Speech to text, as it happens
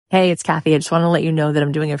Hey, it's Kathy. I just want to let you know that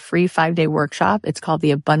I'm doing a free 5-day workshop. It's called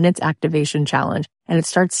the Abundance Activation Challenge, and it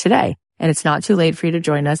starts today. And it's not too late for you to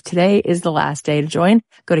join us. Today is the last day to join.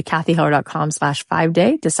 Go to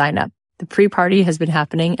kathyheller.com/5day to sign up. The pre-party has been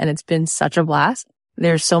happening and it's been such a blast.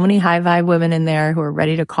 There's so many high vibe women in there who are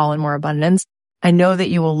ready to call in more abundance. I know that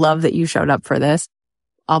you will love that you showed up for this.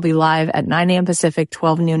 I'll be live at 9 a.m. Pacific,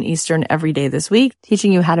 12 noon Eastern every day this week,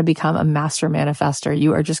 teaching you how to become a master manifester.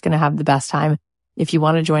 You are just going to have the best time. If you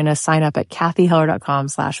want to join us, sign up at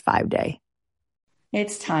kathyheller.com/5day.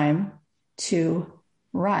 It's time to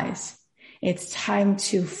rise. It's time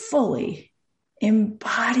to fully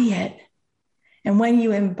embody it. And when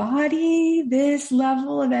you embody this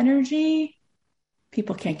level of energy,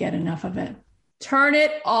 people can't get enough of it. Turn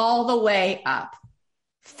it all the way up.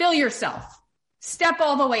 Fill yourself. Step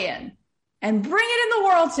all the way in and bring it in the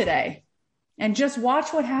world today. And just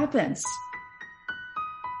watch what happens.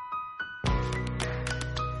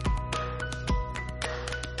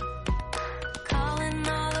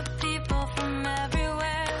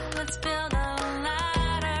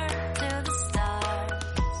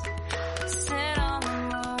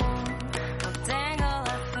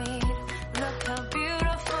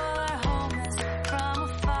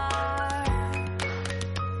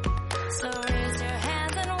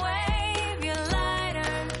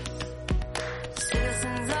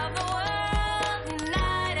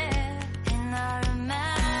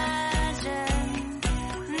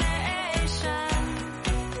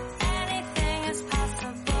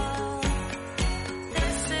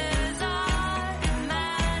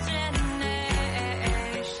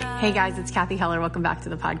 Hey guys, it's Kathy Heller. Welcome back to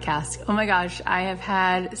the podcast. Oh my gosh, I have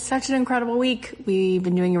had such an incredible week. We've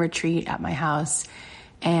been doing a retreat at my house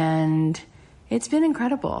and it's been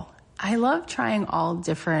incredible. I love trying all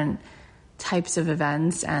different types of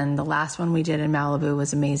events, and the last one we did in Malibu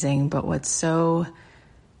was amazing. But what's so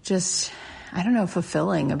just,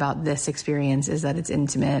 fulfilling about this experience is that it's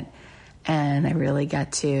intimate and I really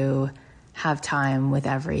get to have time with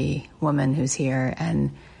every woman who's here.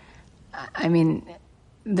 And I mean,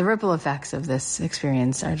 the ripple effects of this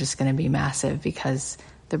experience are just going to be massive because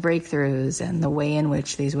the breakthroughs and the way in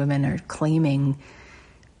which these women are claiming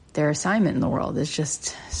their assignment in the world is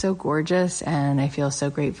just so gorgeous. And I feel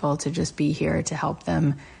so grateful to just be here to help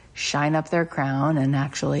them shine up their crown and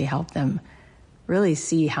actually help them really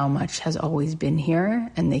see how much has always been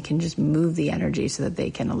here, and they can just move the energy so that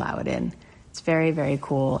they can allow it in. It's very, very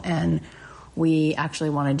cool. And we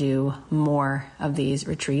actually want to do more of these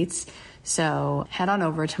retreats. So head on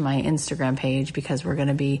over to my Instagram page because we're going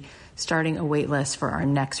to be starting a wait list for our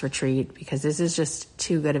next retreat because this is just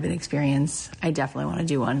too good of an experience. I definitely want to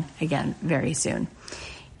do one again very soon.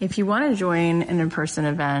 If you want to join an in-person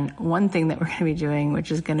event, one thing that we're going to be doing,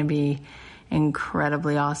 which is going to be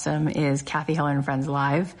incredibly awesome, is Kathy Heller and Friends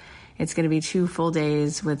Live. It's going to be 2 full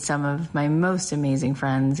days with some of my most amazing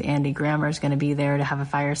friends. Andy Grammer is going to be there to have a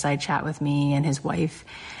fireside chat with me and his wife,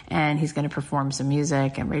 and he's going to perform some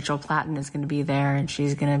music. And Rachel Platten is going to be there, and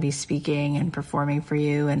she's going to be speaking and performing for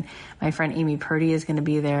you. And my friend Amy Purdy is going to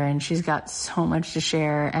be there, and she's got so much to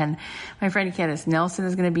share. And my friend Candace Nelson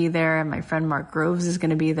is going to be there, and my friend Mark Groves is going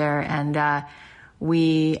to be there. And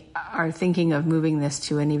we are thinking of moving this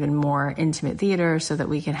to an even more intimate theater so that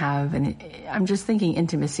we can have I'm just thinking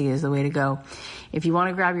intimacy is the way to go. If you want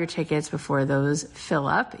to grab your tickets before those fill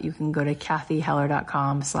up, you can go to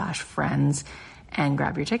kathyheller.com/friends and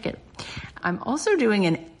grab your ticket. I'm also doing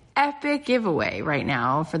an epic giveaway right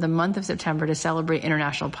now for the month of September to celebrate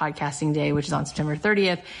International Podcasting Day, which is on September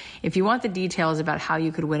 30th. If you want the details about how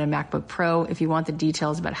you could win a MacBook Pro, if you want the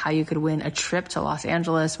details about how you could win a trip to Los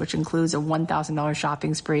Angeles, which includes a $1,000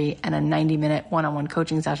 shopping spree and a 90-minute one-on-one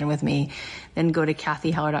coaching session with me, then go to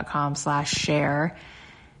kathyheller.com/share.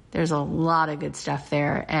 There's a lot of good stuff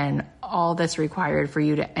there, and all that's required for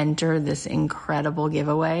you to enter this incredible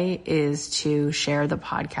giveaway is to share the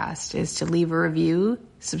podcast, is to leave a review,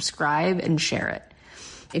 subscribe, and share it.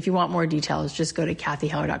 If you want more details, just go to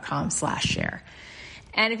kathyheller.com/share.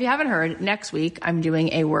 And if you haven't heard, next week I'm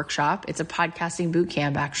doing a workshop. It's a podcasting boot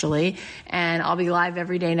camp, actually. And I'll be live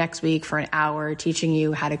every day next week for an hour teaching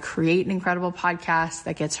you how to create an incredible podcast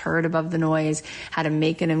that gets heard above the noise, how to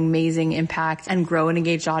make an amazing impact and grow an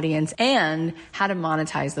engaged audience, and how to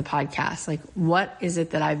monetize the podcast. Like, what is it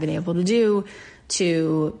that I've been able to do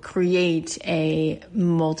to create a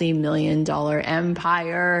multi-million-dollar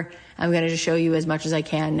empire? I'm going to just show you as much as I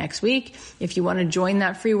can next week. If you want to join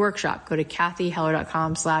that free workshop, go to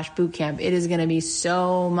kathyheller.com/bootcamp. It is going to be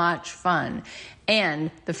so much fun. And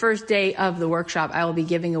the first day of the workshop, I will be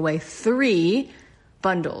giving away 3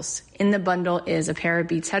 bundles. In the bundle is a pair of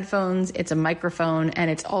Beats headphones, it's a microphone, and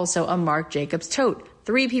it's also a Marc Jacobs tote.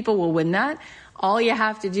 3 people will win that. All you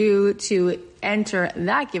have to do to enter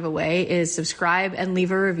that giveaway is subscribe and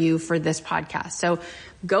leave a review for this podcast. So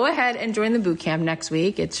go ahead and join the bootcamp next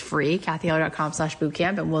week. It's free,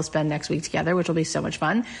 kathyheller.com/bootcamp, and we'll spend next week together, which will be so much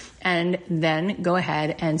fun. And then go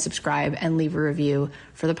ahead and subscribe and leave a review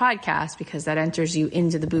for the podcast, because that enters you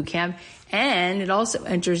into the bootcamp. And it also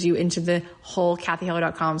enters you into the whole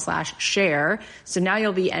kathyheller.com/share. So now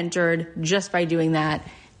you'll be entered just by doing that.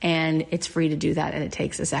 And it's free to do that, and it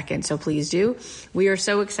takes a second. So please do. We are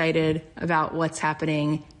so excited about what's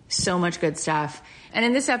happening. So much good stuff. And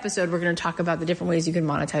in this episode, we're going to talk about the different ways you can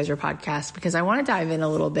monetize your podcast, because I want to dive in a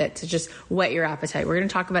little bit to just whet your appetite. We're going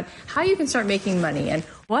to talk about how you can start making money and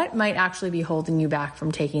what might actually be holding you back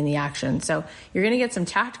from taking the action. So you're going to get some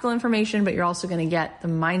tactical information, but you're also going to get the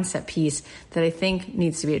mindset piece that I think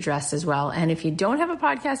needs to be addressed as well. And if you don't have a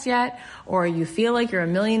podcast yet, or you feel like you're a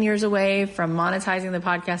million years away from monetizing the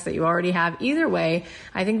podcast that you already have, either way,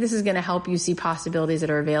 I think this is going to help you see possibilities that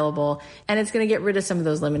are available, and it's going to get rid of some of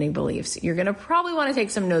those limiting beliefs. You're going to probably want to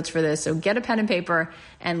take some notes for this. So get a pen and paper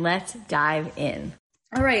and let's dive in.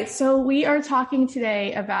 All right. So we are talking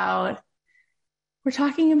today about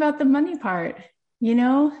the money part. You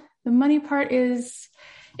know, the money part it's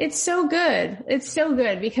so good. It's so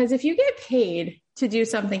good because if you get paid to do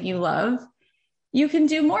something you love, you can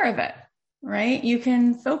do more of it, right? You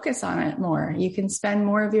can focus on it more. You can spend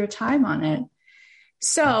more of your time on it.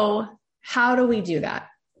 So how do we do that?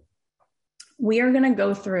 We are going to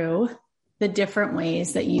go through the different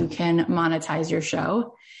ways that you can monetize your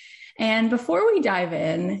show. And before we dive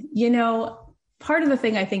in, you know, part of the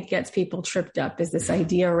thing I think gets people tripped up is this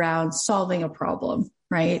idea around solving a problem,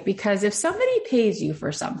 right? Because if somebody pays you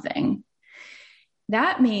for something,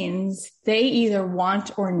 that means they either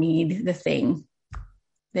want or need the thing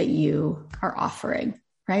that you are offering,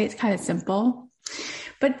 right? It's kind of simple.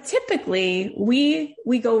 But typically we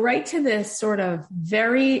go right to this sort of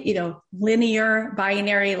very, you know, linear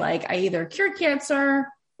binary, like I either cure cancer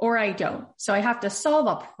or I don't. So I have to solve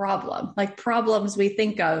a problem. Like problems we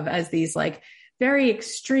think of as these like very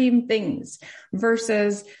extreme things,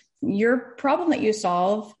 versus your problem that you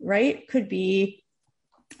solve, right, could be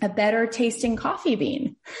a better tasting coffee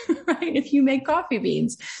bean, right? If you make coffee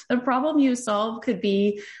beans, the problem you solve could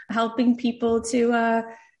be helping people to,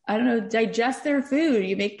 digest their food.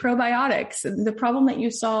 You make probiotics. And the problem that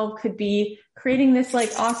you solve could be creating this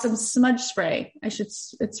like awesome smudge spray.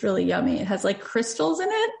 It's really yummy. It has like crystals in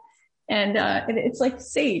it, and it's like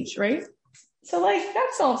sage, right? So like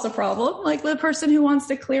that solves a problem. Like the person who wants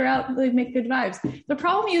to clear out, like make good vibes. The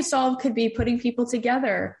problem you solve could be putting people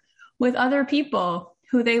together with other people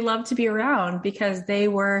who they love to be around because they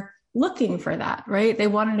were looking for that, right? They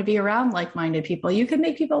wanted to be around like-minded people. You can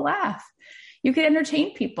make people laugh. You can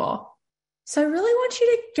entertain people. So I really want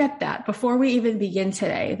you to get that before we even begin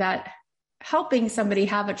today, that helping somebody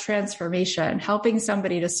have a transformation, helping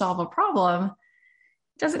somebody to solve a problem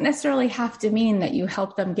doesn't necessarily have to mean that you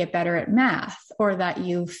help them get better at math, or that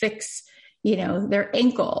you fix, you know, their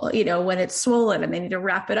ankle, you know, when it's swollen and they need to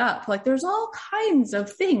wrap it up. Like there's all kinds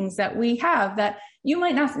of things that we have that you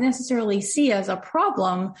might not necessarily see as a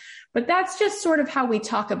problem, but that's just sort of how we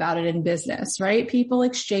talk about it in business, right? People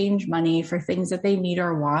exchange money for things that they need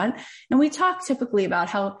or want. And we talk typically about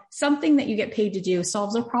how something that you get paid to do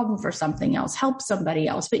solves a problem for something else, helps somebody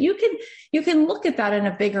else, but you can look at that in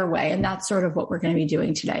a bigger way. And that's sort of what we're going to be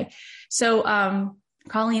doing today. So,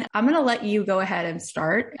 Colleen, I'm going to let you go ahead and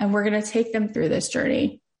start, and we're going to take them through this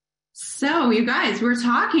journey. So you guys, we're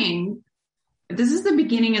talking, this is the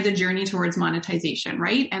beginning of the journey towards monetization,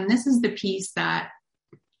 right? And this is the piece that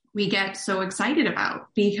we get so excited about,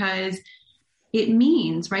 because it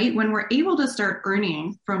means, right, when we're able to start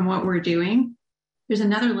earning from what we're doing, there's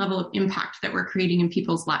another level of impact that we're creating in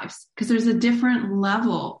people's lives, because there's a different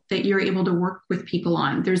level that you're able to work with people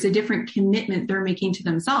on. There's a different commitment they're making to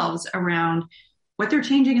themselves around what they're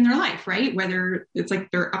changing in their life, right? Whether it's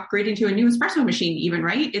like they're upgrading to a new espresso machine even,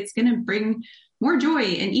 right? It's going to bring more joy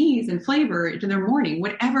and ease and flavor to their morning,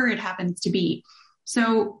 whatever it happens to be.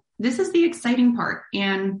 So this is the exciting part,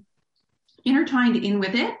 and intertwined in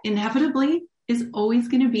with it inevitably is always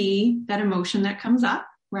going to be that emotion that comes up,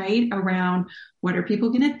 right? Around what are people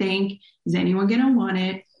going to think? Is anyone going to want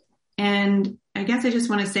it? And I guess I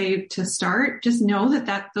just want to say to start, just know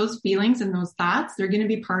that those feelings and those thoughts, they're going to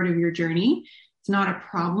be part of your journey. It's not a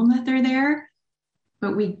problem that they're there,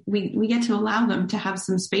 but we get to allow them to have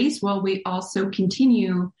some space while we also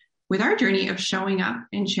continue with our journey of showing up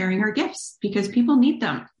and sharing our gifts, because people need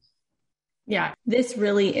them. Yeah, this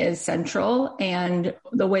really is central. And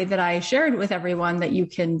the way that I shared with everyone that you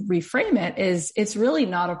can reframe it is it's really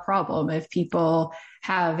not a problem if people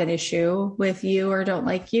have an issue with you or don't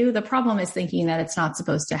like you. The problem is thinking that it's not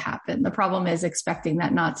supposed to happen. The problem is expecting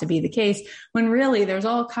that not to be the case, when really there's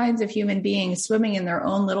all kinds of human beings swimming in their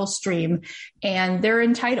own little stream, and they're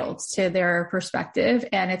entitled to their perspective.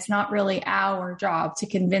 And it's not really our job to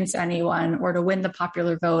convince anyone or to win the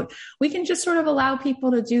popular vote. We can just sort of allow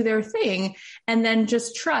people to do their thing and then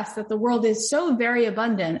just trust that the world is so very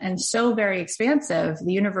abundant and so very expansive.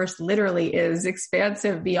 The universe literally is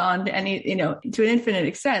expansive beyond any, to an infinite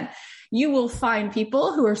extent. You will find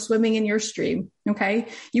people who are swimming in your stream. Okay.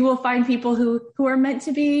 You will find people who are meant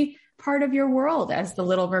to be part of your world, as the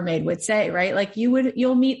Little Mermaid would say, right? Like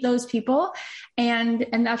you'll meet those people, and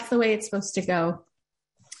that's the way it's supposed to go.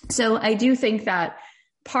 So I do think that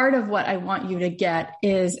part of what I want you to get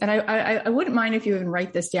is, and I wouldn't mind if you even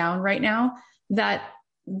write this down right now, that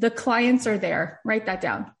the clients are there. Write that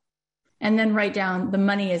down. And then write down the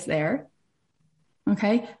money is there.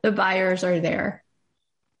 Okay. The buyers are there.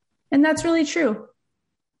 And that's really true.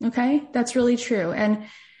 Okay. That's really true. And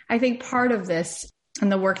I think part of this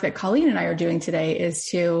and the work that Colleen and I are doing today is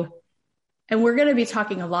and we're going to be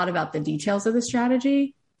talking a lot about the details of the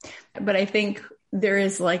strategy, but I think there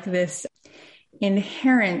is like this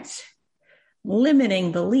inherent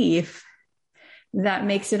limiting belief that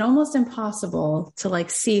makes it almost impossible to like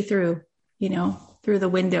see through the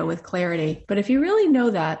window with clarity. But if you really know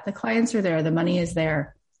that the clients are there, the money is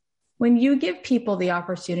there, when you give people the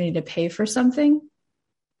opportunity to pay for something,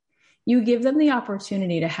 you give them the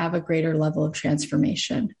opportunity to have a greater level of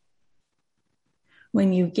transformation.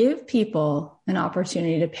 When you give people an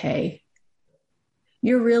opportunity to pay,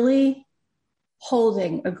 you're really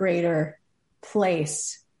holding a greater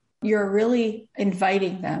place. You're really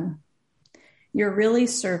inviting them. You're really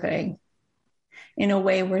serving in a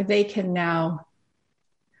way where they can now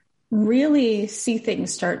really see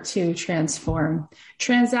things start to transform.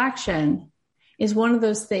 Transaction is one of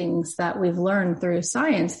those things that we've learned through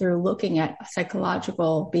science, through looking at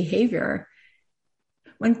psychological behavior.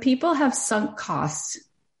 When people have sunk costs,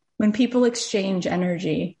 when people exchange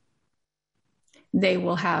energy, they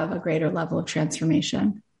will have a greater level of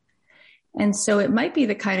transformation. And so it might be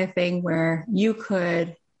the kind of thing where you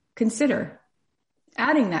could consider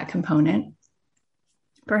adding that component.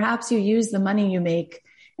 Perhaps you use the money you make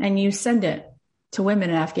and you send it to women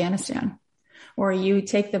in Afghanistan, or you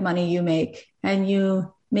take the money you make and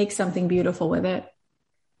you make something beautiful with it.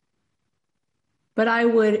 But I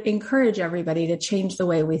would encourage everybody to change the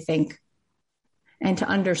way we think and to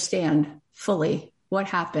understand fully what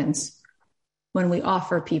happens when we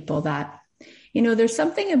offer people that. There's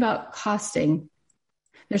something about costing.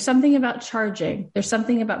 There's something about charging. There's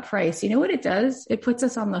something about price. You know what it does? It puts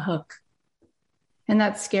us on the hook. And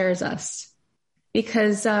that scares us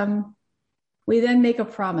because we then make a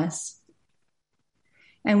promise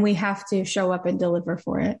and we have to show up and deliver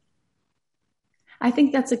for it. I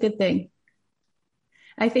think that's a good thing.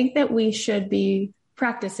 I think that we should be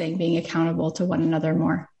practicing being accountable to one another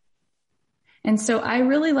more. And so I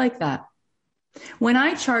really like that. When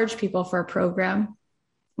I charge people for a program,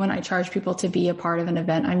 when I charge people to be a part of an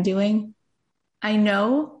event I'm doing, I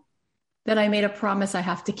know that I made a promise I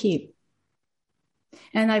have to keep.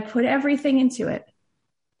 And I put everything into it.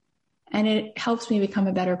 And it helps me become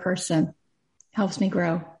a better person, helps me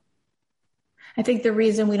grow. I think the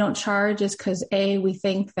reason we don't charge is because A, we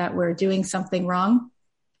think that we're doing something wrong.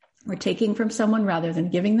 We're taking from someone rather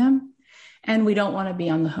than giving them. And we don't want to be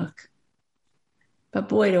on the hook. But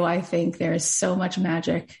boy, do I think there is so much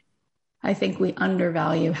magic. I think we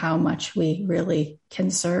undervalue how much we really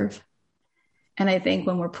can serve. And I think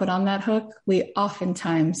when we're put on that hook, we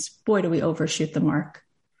oftentimes, boy, do we overshoot the mark.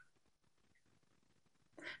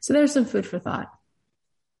 So there's some food for thought.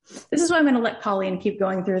 This is why I'm going to let Colleen keep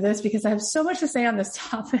going through this, because I have so much to say on this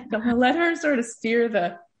topic. I'm going to let her sort of steer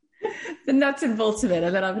the nuts and bolts of it,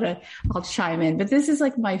 and then I'll chime in. But this is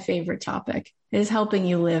like my favorite topic. It is helping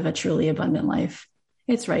you live a truly abundant life.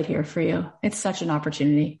 It's right here for you. It's such an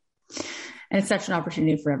opportunity. And it's such an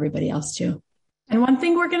opportunity for everybody else too. And one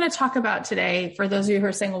thing we're going to talk about today, for those of you who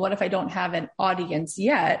are saying, well, what if I don't have an audience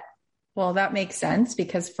yet? Well, that makes sense,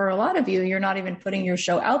 because for a lot of you, you're not even putting your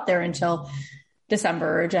show out there until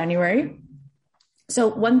December or January. So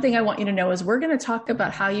one thing I want you to know is we're going to talk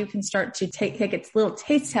about how you can start to take a little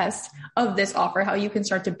taste test of this offer, how you can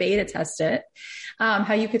start to beta test it,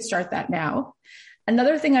 how you could start that now.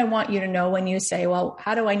 Another thing I want you to know when you say, well,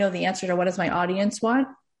 how do I know the answer to what does my audience want?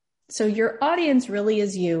 So your audience really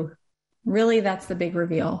is you. Really, that's the big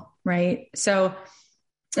reveal, right? So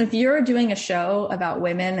if you're doing a show about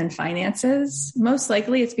women and finances, most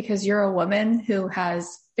likely it's because you're a woman who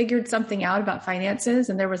has figured something out about finances.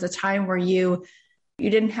 And there was a time where you You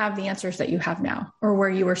didn't have the answers that you have now, or where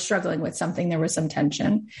you were struggling with something, there was some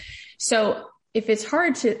tension. So if it's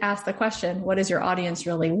hard to ask the question, what does your audience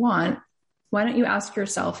really want? Why don't you ask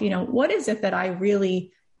yourself, what is it that I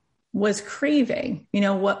really was craving?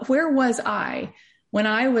 Where was I when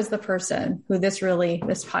I was the person who this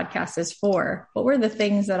podcast is for? What were the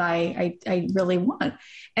things that I really want?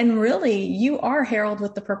 And really, you are Harold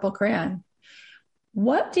with the purple crayon.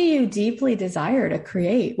 What do you deeply desire to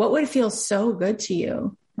create? What would feel so good to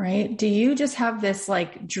you, right? Do you just have this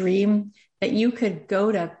like dream that you could go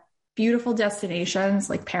to beautiful destinations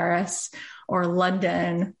like Paris or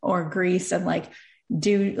London or Greece and like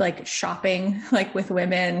do like shopping, like with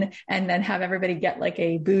women, and then have everybody get like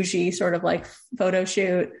a bougie sort of like photo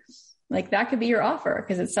shoot? Like that could be your offer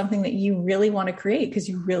because it's something that you really want to create because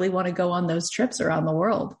you really want to go on those trips around the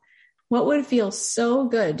world. What would feel so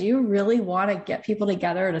good? Do you really want to get people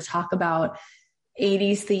together to talk about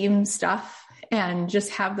 80s themed stuff and just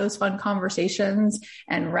have those fun conversations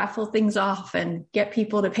and raffle things off and get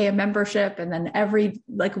people to pay a membership? And then every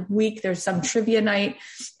like week there's some trivia night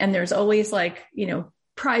and there's always like,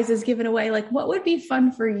 prizes given away. Like what would be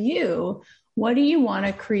fun for you? What do you want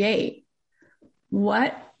to create?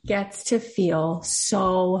 What gets to feel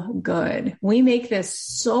so good? We make this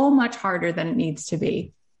so much harder than it needs to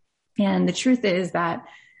be. And the truth is that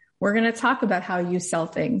we're going to talk about how you sell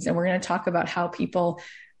things, and we're going to talk about how people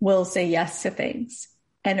will say yes to things.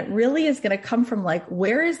 And it really is going to come from like,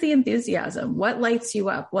 where is the enthusiasm? What lights you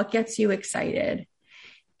up? What gets you excited?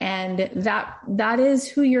 And that is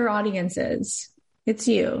who your audience is. It's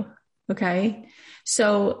you. Okay.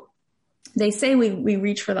 So they say we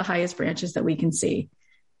reach for the highest branches that we can see.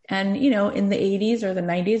 And, in the 80s or the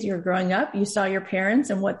 90s, you're growing up, you saw your parents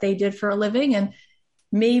and what they did for a living. And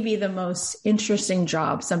maybe the most interesting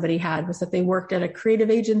job somebody had was that they worked at a creative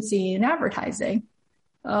agency in advertising.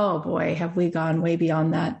 Oh boy, have we gone way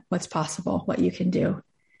beyond that? What's possible, what you can do.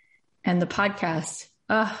 And the podcast,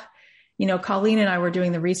 Colleen and I were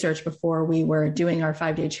doing the research before we were doing our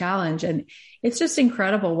 5-day challenge. And it's just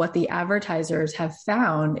incredible what the advertisers have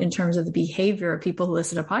found in terms of the behavior of people who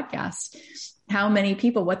listen to podcasts. How many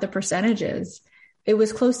people, what the percentage is. It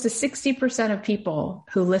was close to 60% of people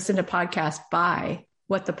who listen to podcasts buy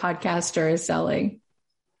what the podcaster is selling.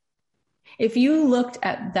 If you looked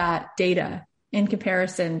at that data in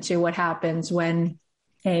comparison to what happens when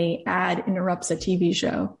an ad interrupts a TV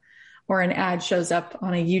show or an ad shows up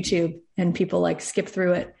on a YouTube and people like skip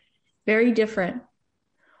through it, very different.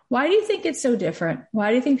 Why do you think it's so different? Why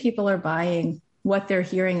do you think people are buying what they're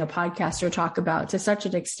hearing a podcaster talk about to such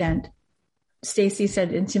an extent? Stacy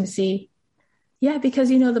said intimacy. Yeah, because,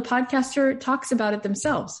 the podcaster talks about it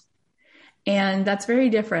themselves. And that's very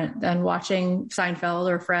different than watching Seinfeld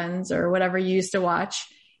or Friends or whatever you used to watch.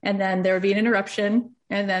 And then there would be an interruption.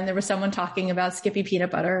 And then there was someone talking about Skippy Peanut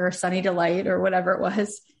Butter or Sunny Delight or whatever it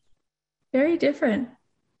was. Very different.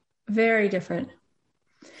 Very different.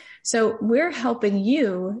 So we're helping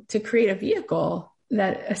you to create a vehicle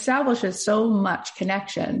that establishes so much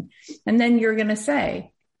connection. And then you're going to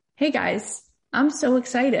say, hey guys, I'm so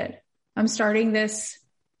excited. I'm starting this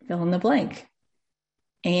fill in the blank.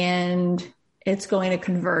 And it's going to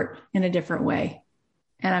convert in a different way.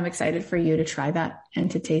 And I'm excited for you to try that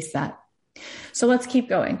and to taste that. So let's keep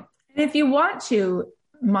going. And if you want to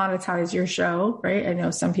monetize your show, right? I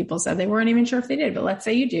know some people said they weren't even sure if they did, but let's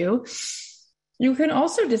say you do. You can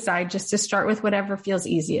also decide just to start with whatever feels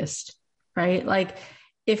easiest, right? Like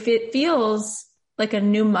if it feels like a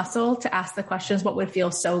new muscle to ask the questions, what would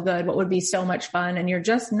feel so good? What would be so much fun? And you're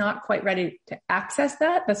just not quite ready to access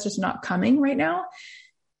that. That's just not coming right now.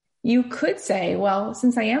 You could say, well,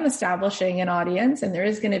 since I am establishing an audience and there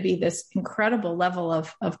is going to be this incredible level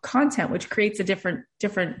of content, which creates a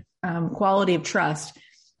different quality of trust.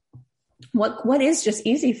 What is just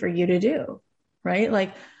easy for you to do, right?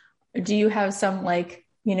 Like, do you have some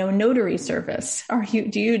notary service?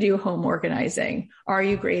 Do you do home organizing? Are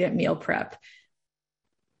you great at meal prep?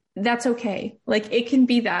 That's okay. Like it can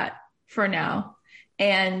be that for now.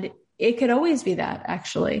 And it could always be that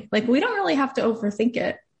actually. Like we don't really have to overthink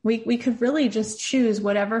it. We could really just choose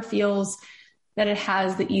whatever feels that it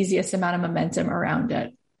has the easiest amount of momentum around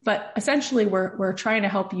it. But essentially we're trying to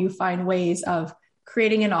help you find ways of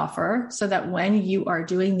creating an offer so that when you are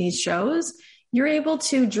doing these shows, you're able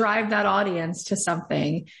to drive that audience to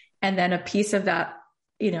something. And then a piece of that,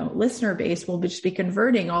 listener base will just be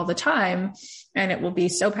converting all the time. And it will be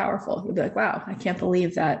so powerful. You'll be like, wow, I can't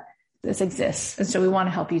believe that this exists. And so we want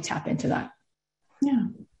to help you tap into that. Yeah.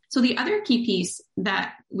 So the other key piece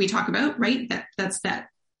that we talk about, right, that's that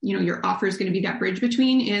your offer is going to be that bridge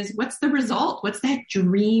between is what's the result? What's that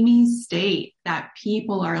dreamy state that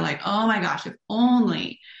people are like, oh my gosh, if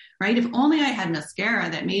only, right? If only I had mascara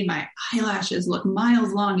that made my eyelashes look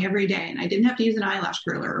miles long every day and I didn't have to use an eyelash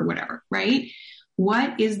curler or whatever, right?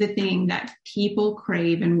 What is the thing that people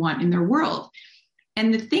crave and want in their world?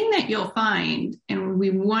 And the thing that you'll find, and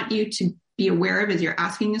we want you to be aware of as you're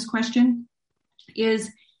asking this question, is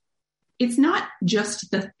it's not just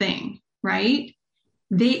the thing, right?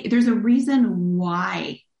 There's a reason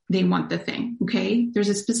why they want the thing, okay? There's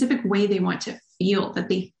a specific way they want to feel, that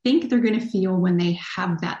they think they're going to feel when they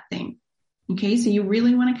have that thing, okay? So you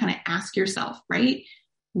really want to kind of ask yourself, right?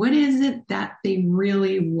 What is it that they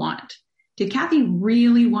really want? Did Kathy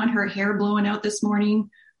really want her hair blowing out this morning?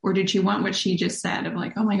 Or did she want what she just said of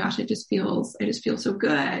like, oh my gosh, I just feel so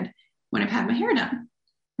good when I've had my hair done,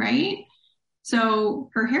 right? So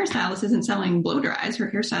her hairstylist isn't selling blow dries. Her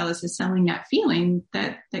hairstylist is selling that feeling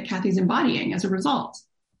that Kathy's embodying as a result.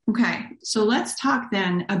 Okay, so let's talk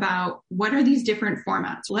then about what are these different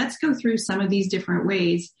formats. Let's go through some of these different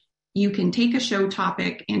ways you can take a show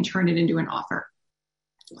topic and turn it into an offer.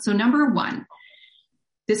 So number one,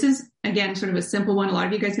 this is, again, sort of a simple one. A lot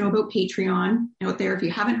of you guys know about Patreon out there. If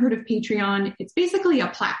you haven't heard of Patreon, it's basically a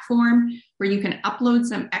platform where you can upload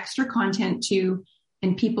some extra content to,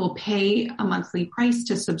 and people pay a monthly price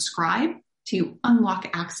to subscribe to unlock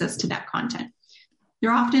access to that content.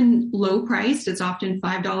 They're often low priced. It's often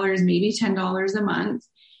 $5, maybe $10 a month.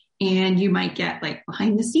 And you might get like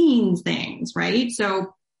behind the scenes things, right?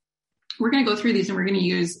 So we're going to go through these and we're going to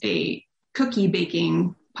use a cookie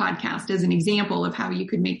baking podcast as an example of how you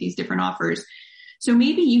could make these different offers. So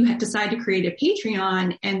maybe you decide to create a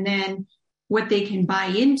Patreon, and then what they can buy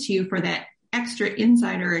into for that extra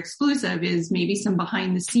insider exclusive is maybe some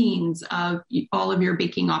behind the scenes of all of your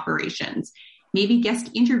baking operations, maybe guest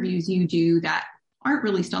interviews you do that aren't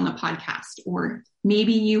released on the podcast, or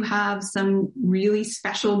maybe you have some really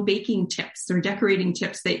special baking tips or decorating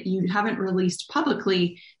tips that you haven't released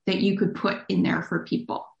publicly that you could put in there for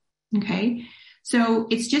people. Okay. So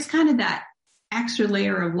it's just kind of that extra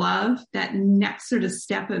layer of love, that next sort of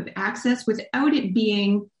step of access without it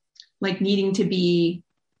being like needing to be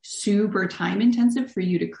super time intensive for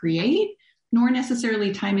you to create, nor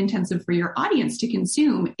necessarily time intensive for your audience to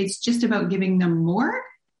consume. It's just about giving them more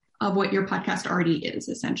of what your podcast already is,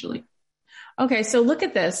 essentially. Okay, so look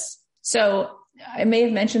at this. So I may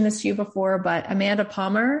have mentioned this to you before, but Amanda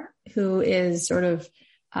Palmer, who is sort of,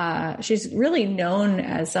 she's really known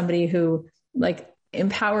as somebody who like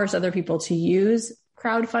empowers other people to use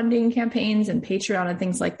crowdfunding campaigns and Patreon and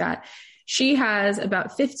things like that. She has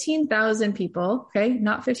about 15,000 people, okay,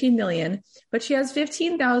 not 15 million, but she has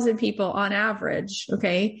 15,000 people on average,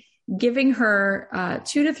 okay, giving her $2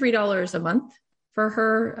 to $3 a month for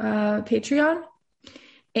her Patreon.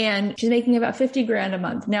 And she's making about 50 grand a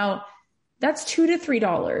month. Now that's $2 to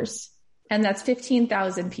 $3, and that's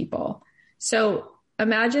 15,000 people. So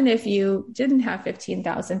imagine if you didn't have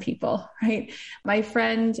 15,000 people, right? My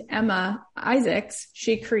friend Emma Isaacs,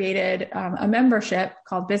 she created a membership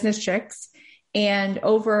called Business Chicks. And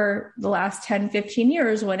over the last 10, 15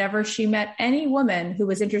 years, whenever she met any woman who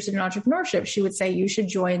was interested in entrepreneurship, she would say, you should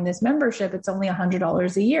join this membership. It's only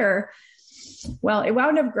 $100 a year. Well, it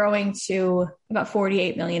wound up growing to about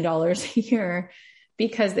 $48 million a year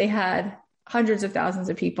because they had hundreds of thousands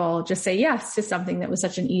of people just say yes to something that was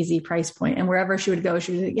such an easy price point. And wherever she would go,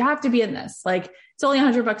 she was like, you have to be in this. Like, it's only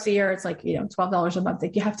 $100 a year. It's like, $12 a month.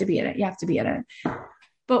 Like, you have to be in it. You have to be in it.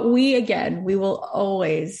 But we will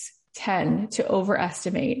always tend to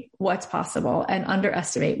overestimate what's possible and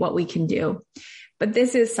underestimate what we can do. But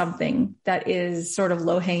this is something that is sort of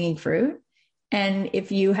low hanging fruit. And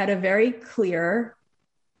if you had a very clear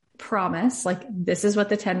promise, like this is what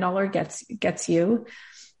the $10 gets you,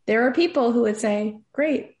 there are people who would say,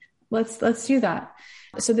 great, let's do that.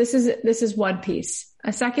 So this is one piece.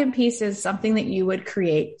 A second piece is something that you would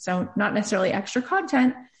create. So not necessarily extra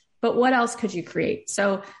content, but what else could you create?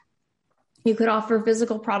 So you could offer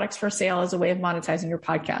physical products for sale as a way of monetizing your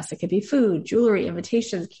podcast. It could be food, jewelry,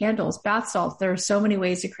 invitations, candles, bath salts. There are so many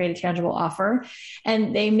ways to create a tangible offer,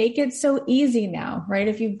 and they make it so easy now, right?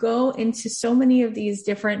 If you go into so many of these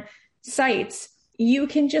different sites, you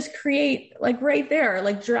can just create like right there,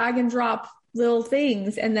 like drag and drop little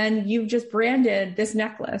things. And then you've just branded this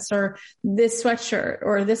necklace or this sweatshirt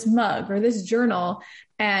or this mug or this journal,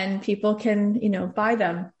 and people can, buy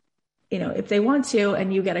them, if they want to,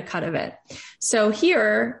 and you get a cut of it. So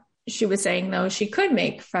here she was saying though, she could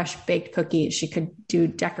make fresh baked cookies. She could do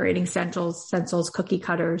decorating stencils, cookie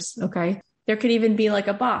cutters. Okay. There could even be like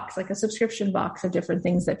a box, like a subscription box of different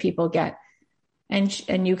things that people get.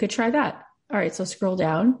 And you could try that. All right, so scroll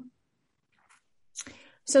down.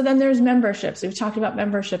 So then there's memberships. We've talked about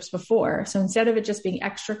memberships before. So instead of it just being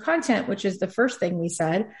extra content, which is the first thing we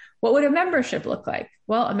said, what would a membership look like?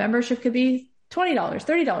 Well, a membership could be $20,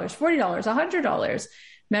 $30, $40, $100.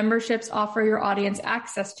 Memberships offer your audience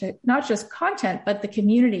access to not just content, but the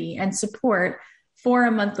community and support for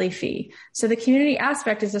a monthly fee. So the community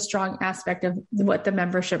aspect is a strong aspect of what the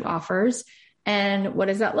membership offers. And what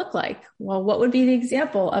does that look like? Well, what would be the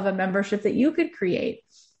example of a membership that you could create?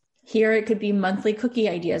 Here, it could be monthly cookie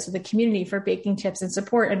ideas with a community for baking tips and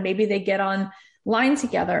support. And maybe they get online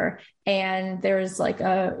together and there's like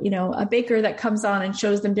a baker that comes on and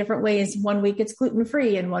shows them different ways. One week it's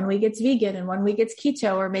gluten-free and one week it's vegan and one week it's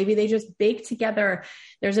keto, or maybe they just bake together.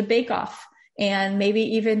 There's a bake-off and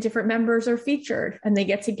maybe even different members are featured and they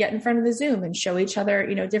get in front of the Zoom and show each other,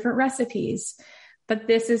 different recipes. But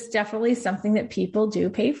this is definitely something that people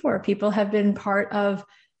do pay for. People have been part of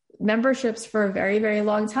memberships for a very, very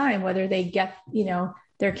long time, whether they get,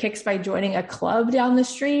 their kicks by joining a club down the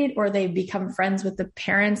street, or they become friends with the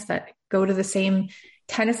parents that go to the same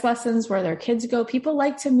tennis lessons where their kids go. People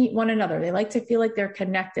like to meet one another. They like to feel like they're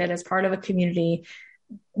connected as part of a community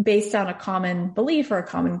based on a common belief or a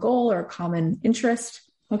common goal or a common interest.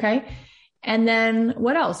 Okay. And then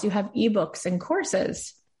what else? You have ebooks and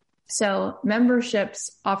courses. So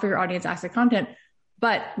memberships offer your audience access to content,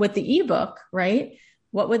 but with the ebook, right?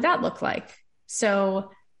 What would that look like?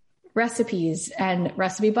 So recipes and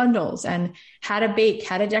recipe bundles and how to bake,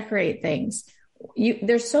 how to decorate things.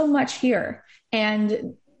 There's so much here.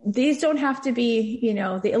 And these don't have to be,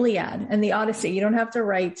 the Iliad and the Odyssey. You don't have to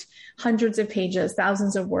write hundreds of pages,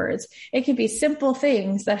 thousands of words. It could be simple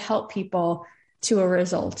things that help people to a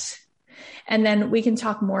result. And then we can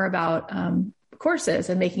talk more about courses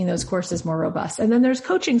and making those courses more robust. And then there's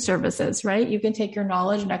coaching services, right? You can take your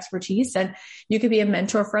knowledge and expertise and you could be a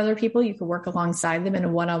mentor for other people. You could work alongside them in a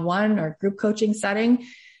one-on-one or group coaching setting.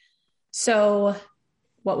 So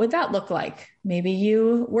what would that look like? Maybe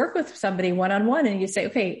you work with somebody one-on-one and you say,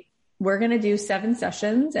 okay, we're going to do 7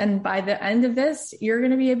 sessions. And by the end of this, you're going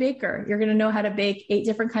to be a baker. You're going to know how to bake 8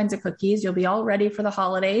 different kinds of cookies. You'll be all ready for the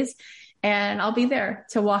holidays. And I'll be there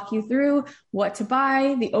to walk you through what to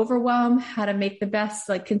buy, the overwhelm, how to make the best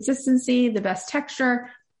consistency, the best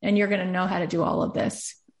texture, and you're going to know how to do all of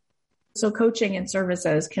this. So coaching and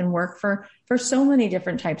services can work for so many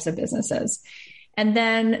different types of businesses. And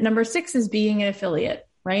then number 6 is being an affiliate,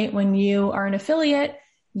 right? When you are an affiliate,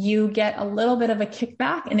 you get a little bit of a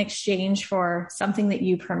kickback in exchange for something that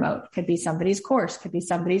you promote. Could be somebody's course, could be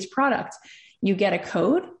somebody's product. You get a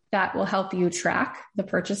code that will help you track the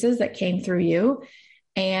purchases that came through you.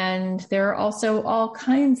 And there are also all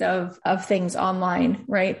kinds of things online,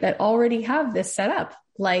 right, that already have this set up,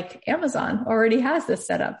 like Amazon already has this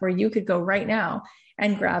set up where you could go right now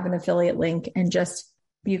and grab an affiliate link and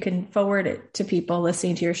you can forward it to people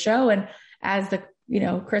listening to your show. And as the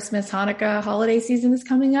Christmas, Hanukkah holiday season is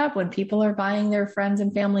coming up, when people are buying their friends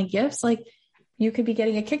and family gifts, you could be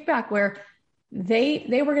getting a kickback where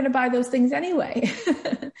they were going to buy those things anyway.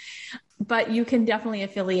 But you can definitely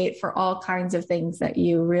affiliate for all kinds of things that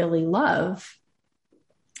you really love.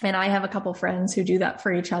 And I have a couple friends who do that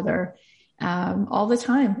for each other all the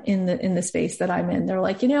time in the space that I'm in. They're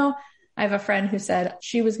like, I have a friend who said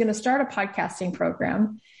she was going to start a podcasting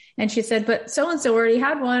program. And she said, but so-and-so already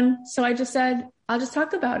had one. So I just said, I'll just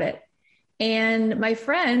talk about it. And my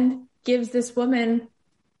friend gives this woman,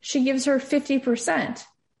 she gives her 50%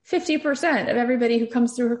 of everybody who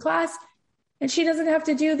comes through her class. And she doesn't have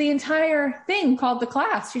to do the entire thing called the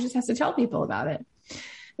class. She just has to tell people about it.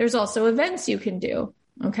 There's also events you can do.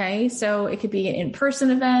 Okay. So it could be an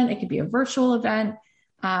in-person event. It could be a virtual event.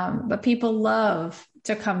 But people love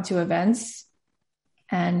to come to events.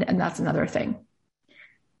 And that's another thing.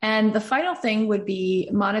 And the final thing would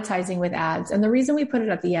be monetizing with ads. And the reason we put it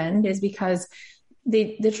at the end is because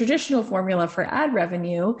the traditional formula for ad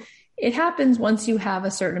revenue, it happens once you have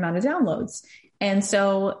a certain amount of downloads. And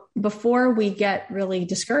so before we get really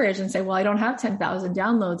discouraged and say, well, I don't have 10,000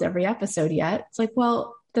 downloads every episode yet. It's like,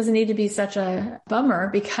 well, it doesn't need to be such a bummer,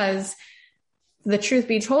 because the truth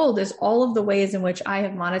be told is all of the ways in which I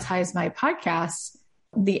have monetized my podcasts,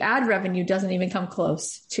 the ad revenue doesn't even come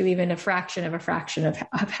close to even a fraction of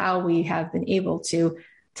how we have been able to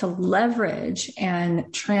leverage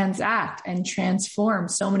and transact and transform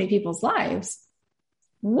so many people's lives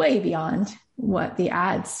way beyond what the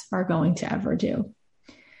ads are going to ever do.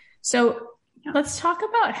 So let's talk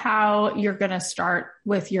about how you're going to start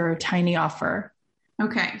with your tiny offer.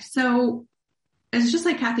 Okay. So it's just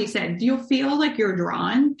like Kathy said, do you feel like you're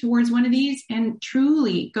drawn towards one of these, and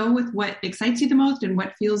truly go with what excites you the most and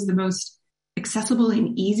what feels the most accessible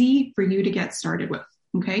and easy for you to get started with.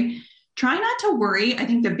 Okay. Try not to worry. I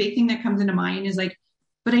think the big thing that comes into mind is like,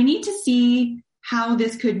 but I need to see how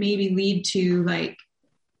this could maybe lead to like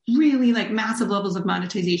really like massive levels of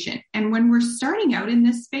monetization. And when we're starting out in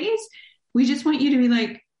this space, we just want you to be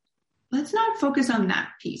like, let's not focus on that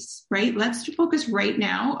piece, right? Let's focus right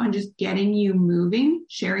now on just getting you moving,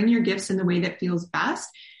 sharing your gifts in the way that feels best,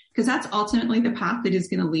 because that's ultimately the path that is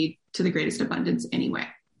going to lead to the greatest abundance anyway.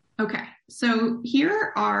 Okay. So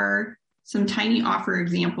here are some tiny offer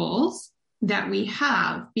examples that we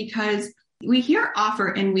have, because we hear offer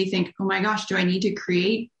and we think, oh my gosh, do I need to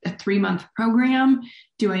create a 3-month program?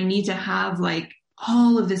 Do I need to have like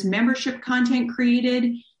all of this membership content created?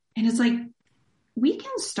 And it's like, we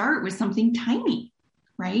can start with something tiny,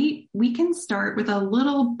 right? We can start with a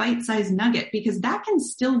little bite-sized nugget, because that can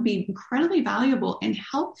still be incredibly valuable and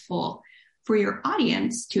helpful for your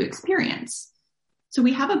audience to experience. So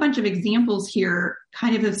we have a bunch of examples here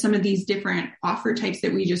kind of some of these different offer types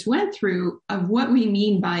that we just went through of what we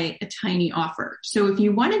mean by a tiny offer. So if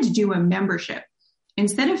you wanted to do a membership,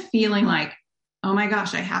 instead of feeling like, oh my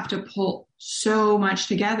gosh, I have to pull so much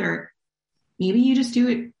together, maybe you just do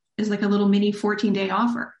it as like a little mini 14-day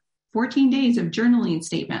offer, 14 days of journaling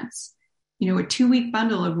statements, a 2-week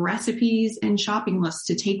bundle of recipes and shopping lists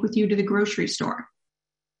to take with you to the grocery store.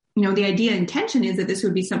 The idea intention is that this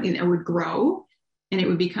would be something that would grow and it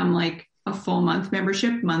would become like a full month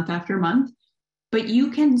membership month after month. But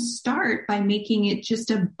you can start by making it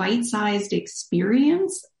just a bite-sized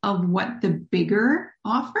experience of what the bigger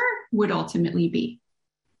offer would ultimately be.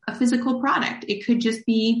 A physical product. It could just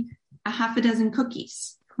be a half a dozen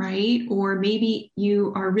cookies, right? Or maybe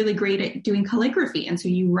you are really great at doing calligraphy. And so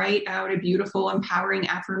you write out a beautiful, empowering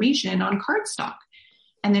affirmation on cardstock.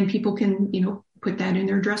 And then people can, put that in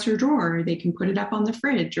their dresser drawer, or they can put it up on the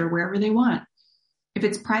fridge or wherever they want. If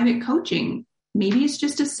it's private coaching, maybe it's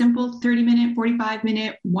just a simple 30-minute,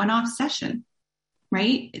 45-minute one-off session,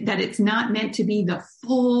 right? That it's not meant to be the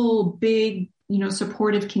full, big,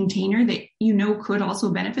 supportive container that could also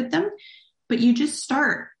benefit them. But you just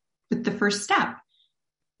start with the first step.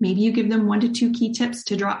 Maybe you give them 1 to 2 key tips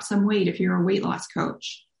to drop some weight if you're a weight loss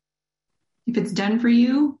coach. If it's done for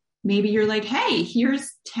you, maybe you're like, hey,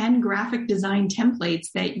 here's 10 graphic design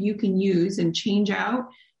templates that you can use and change out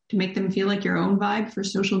to make them feel like your own vibe for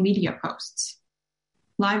social media posts.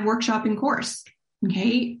 Live workshop and course.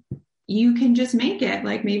 Okay. You can just make it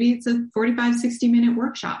like, maybe it's a 45, 60-minute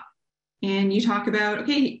workshop. And you talk about,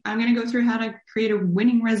 okay, I'm going to go through how to create a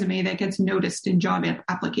winning resume that gets noticed in job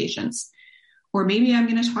applications. Or maybe I'm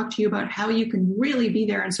going to talk to you about how you can really be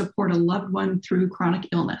there and support a loved one through chronic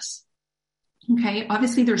illness. Okay.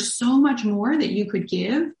 Obviously there's so much more that you could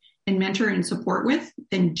give and mentor and support with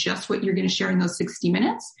than just what you're going to share in those 60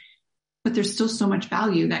 minutes. But there's still so much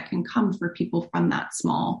value that can come for people from that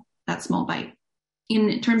small bite.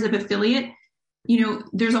 In terms of affiliate,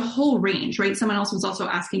 there's a whole range, right? Someone else was also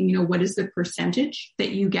asking, what is the percentage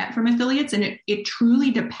that you get from affiliates? And it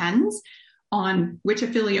truly depends on which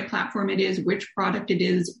affiliate platform it is, which product it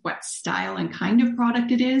is, what style and kind of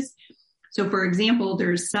product it is. So for example,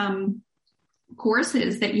 there's some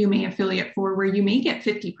courses that you may affiliate for where you may get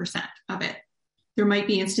 50% of it. There might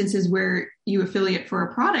be instances where you affiliate for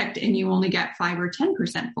a product and you only get 5 or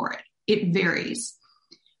 10% for it. It varies.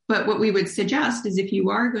 But what we would suggest is if you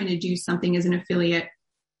are going to do something as an affiliate,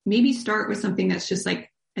 maybe start with something that's just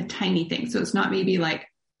like a tiny thing. So it's not maybe like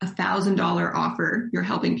 $1,000 offer you're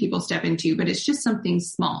helping people step into, but it's just something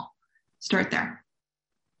small. Start there.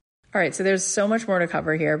 All right, so there's so much more to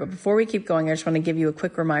cover here, but before we keep going, I just want to give you a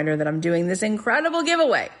quick reminder that I'm doing this incredible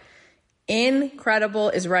giveaway. Incredible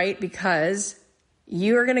is right, because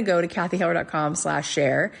you are going to go to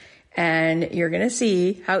kathyheller.com/share and you're going to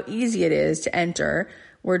see how easy it is to enter.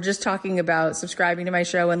 We're just talking about subscribing to my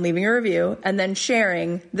show and leaving a review and then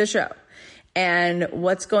sharing the show. And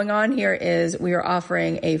what's going on here is we are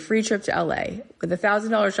offering a free trip to LA with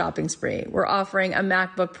 $1,000 shopping spree. We're offering a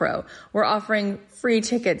MacBook Pro. We're offering free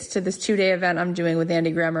tickets to this 2-day event I'm doing with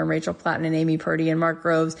Andy Grammer and Rachel Platten and Amy Purdy and Mark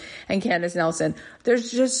Groves and Candace Nelson.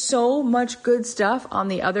 There's just so much good stuff on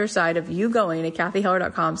the other side of you going to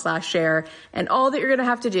kathyheller.com/share. And all that you're going to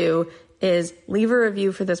have to do is leave a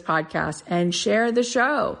review for this podcast and share the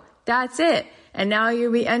show. That's it. And now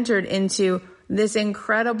you'll be entered into this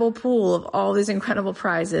incredible pool of all these incredible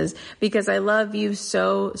prizes, because I love you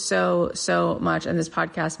so, so, so much. And this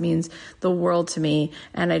podcast means the world to me.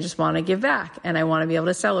 And I just want to give back and I want to be able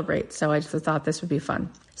to celebrate. So I just thought this would be fun.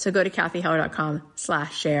 So go to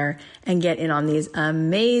kathyheller.com/share and get in on these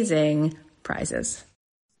amazing prizes.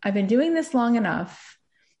 I've been doing this long enough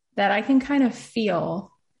that I can kind of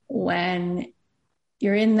feel when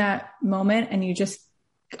you're in that moment and you just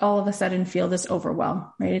all of a sudden feel this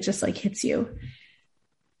overwhelm, right? It just like hits you.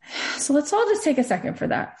 So let's all just take a second for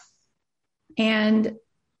that. And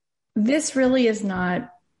this really is not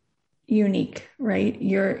unique, right?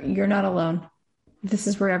 You're not alone. This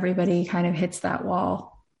is where everybody kind of hits that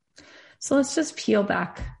wall. So let's just peel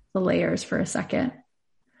back the layers for a second.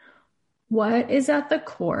 What is at the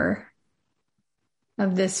core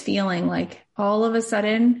of this feeling like all of a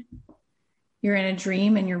sudden you're in a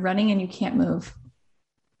dream and you're running and you can't move?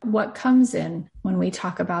 What comes in when we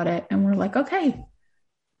talk about it and we're like, okay,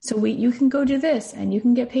 so you can go do this and you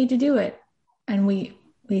can get paid to do it. And we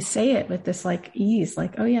say it with this like ease,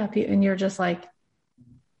 like, oh yeah. And you're just like,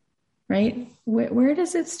 right? Where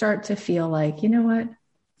does it start to feel like, you know what?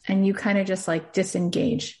 And you kind of just like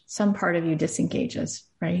disengage. Some part of you disengages,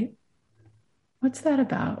 right? What's that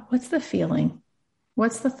about? What's the feeling?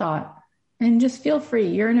 What's the thought? And just feel free.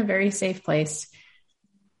 You're in a very safe place.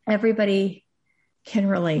 Everybody can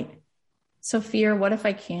relate. So fear, what if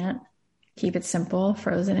I can't? Keep it simple,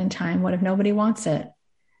 frozen in time. What if nobody wants it?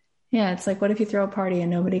 Yeah, it's like, what if you throw a party and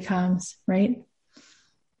nobody comes, right?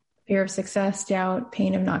 Fear of success, doubt,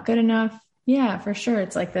 pain of not good enough. Yeah, for sure.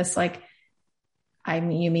 It's like this, like,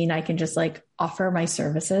 you mean I can just like offer my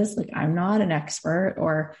services? Like I'm not an expert,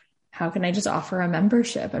 or how can I just offer a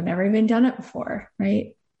membership? I've never even done it before,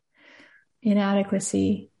 right?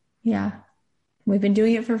 Inadequacy. Yeah. We've been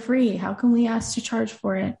doing it for free. How can we ask to charge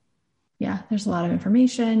for it? Yeah, there's a lot of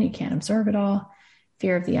information. You can't absorb it all.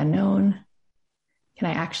 Fear of the unknown. Can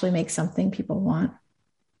I actually make something people want?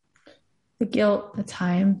 The guilt, the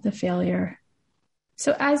time, the failure.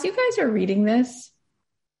 So as you guys are reading this,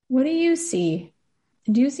 what do you see?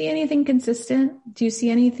 Do you see anything consistent? Do you see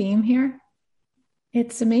any theme here?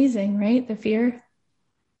 It's amazing, right? The fear.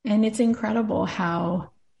 And it's incredible how,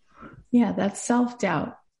 that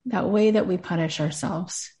self-doubt, that way that we punish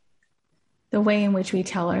ourselves, the way in which we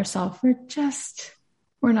tell ourselves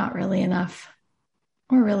we're not really enough.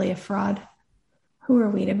 We're really a fraud. Who are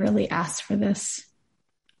we to really ask for this?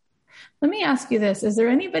 Let me ask you this. Is there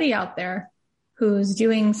anybody out there who's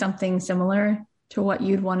doing something similar to what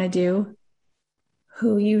you'd want to do,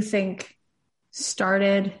 who you think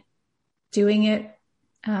started doing it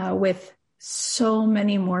with so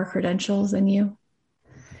many more credentials than you?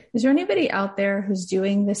 Is there anybody out there who's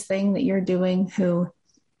doing this thing that you're doing who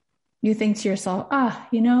you think to yourself, I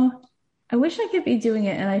wish I could be doing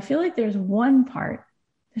it. And I feel like there's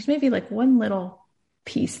maybe like one little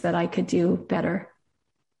piece that I could do better.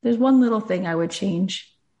 There's one little thing I would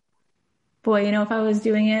change. Boy, if I was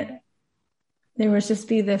doing it, there would just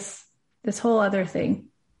be this whole other thing.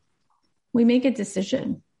 We make a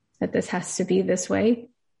decision that this has to be this way,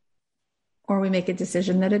 or we make a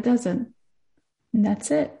decision that it doesn't. And that's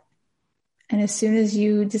it. And as soon as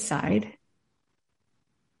you decide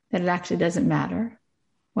that it actually doesn't matter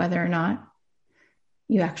whether or not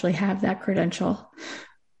you actually have that credential,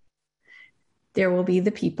 there will be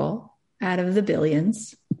the people out of the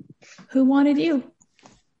billions who wanted you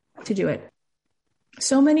to do it.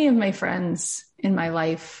 So many of my friends in my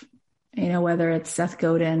life, whether it's Seth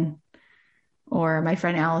Godin or my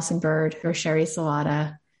friend Allison Bird or Sherry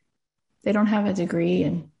Salata, they don't have a degree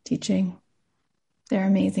in teaching. They're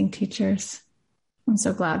amazing teachers. I'm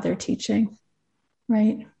so glad they're teaching,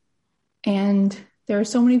 right? And there are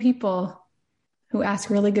so many people who ask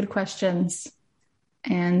really good questions,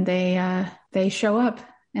 and they show up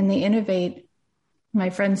and they innovate. My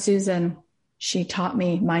friend Susan, she taught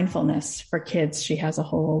me mindfulness for kids. She has a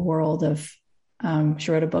whole world of,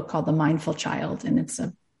 she wrote a book called The Mindful Child, and it's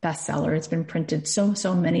a bestseller. It's been printed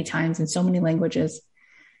so many times in so many languages.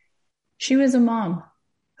 She was a mom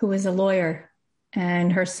who was a lawyer,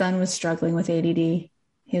 and her son was struggling with ADD.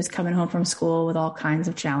 He was coming home from school with all kinds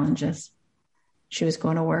of challenges. She was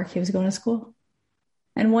going to work. He was going to school.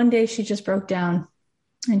 And one day she just broke down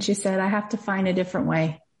and she said, I have to find a different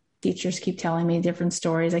way. Teachers keep telling me different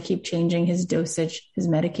stories. I keep changing his dosage, his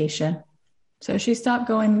medication. So she stopped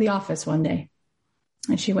going to the office one day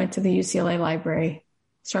and she went to the UCLA library,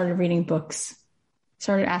 started reading books,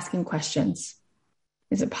 started asking questions.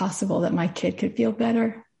 Is it possible that my kid could feel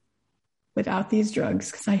better without these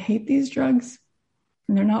drugs? Because I hate these drugs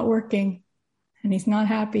and they're not working and he's not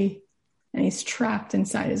happy and he's trapped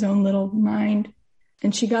inside his own little mind.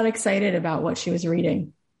 And she got excited about what she was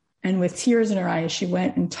reading. And with tears in her eyes, she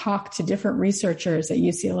went and talked to different researchers at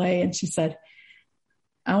UCLA. And she said,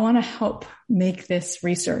 I want to help make this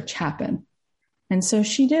research happen. And so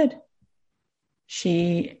she did.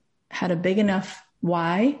 She had a big enough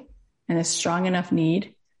why and a strong enough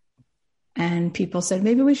need. And people said,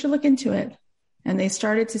 maybe we should look into it. And they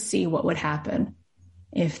started to see what would happen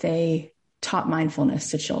if they taught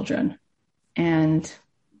mindfulness to children, and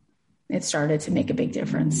it started to make a big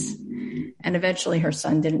difference. And eventually her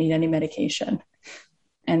son didn't need any medication.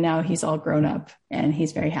 And now he's all grown up and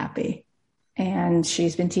he's very happy. And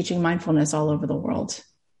she's been teaching mindfulness all over the world.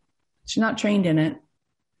 She's not trained in it.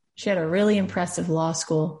 She had a really impressive law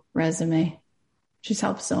school resume. She's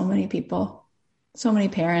helped so many people, so many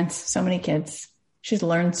parents, so many kids. She's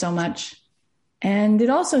learned so much. And it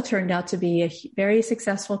also turned out to be a very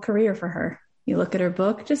successful career for her. You look at her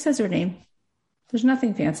book, it just says her name. There's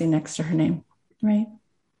nothing fancy next to her name, right?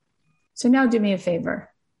 So now do me a favor.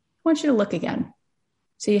 I want you to look again.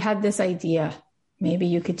 So you had this idea. Maybe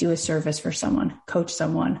you could do a service for someone, coach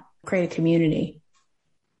someone, create a community.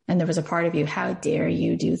 And there was a part of you, how dare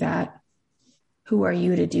you do that? Who are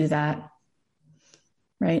you to do that?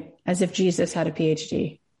 Right? As if Jesus had a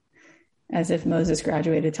PhD, as if Moses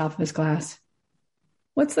graduated top of his class.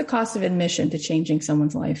 What's the cost of admission to changing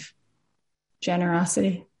someone's life?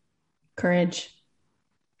 Generosity, courage,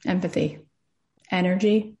 empathy,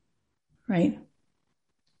 energy, right?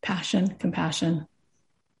 Passion, compassion,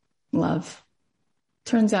 love.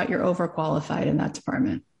 Turns out you're overqualified in that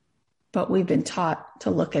department, but we've been taught to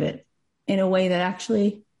look at it in a way that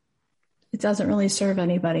actually it doesn't really serve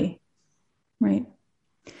anybody, right?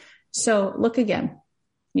 So look again.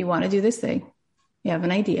 You want to do this thing. You have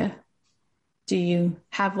an idea. Do you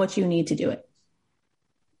have what you need to do it?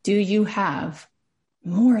 Do you have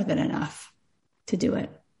more than enough to do it?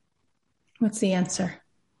 What's the answer?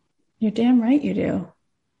 You're damn right you do.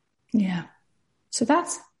 Yeah. So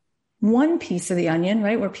that's one piece of the onion,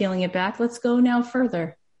 right? We're peeling it back. Let's go now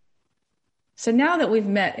further. So now that we've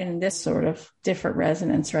met in this sort of different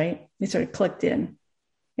resonance, right? We sort of clicked in.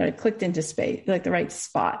 You got it clicked into space, like the right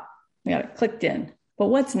spot. We got it clicked in. But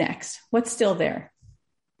what's next? What's still there?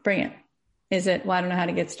 Bring it. Is it, well, I don't know how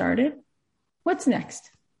to get started? What's next?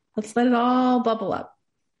 Let's let it all bubble up.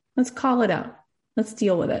 Let's call it out. Let's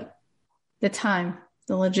deal with it. The time,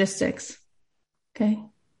 the logistics. Okay.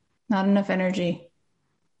 Not enough energy.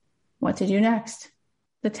 What to do next?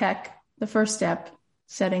 The tech, the first step,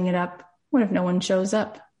 setting it up. What if no one shows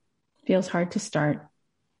up? Feels hard to start.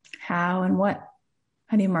 How and what?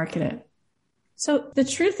 How do you market it? So the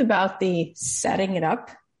truth about the setting it up,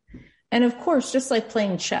 and of course, just like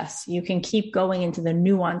playing chess, you can keep going into the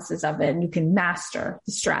nuances of it and you can master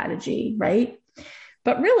the strategy, right?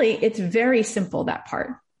 But really, it's very simple, that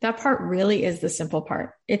part. That part really is the simple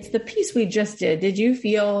part. It's the piece we just did. Did you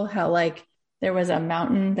feel how like there was a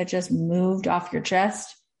mountain that just moved off your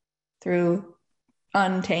chest through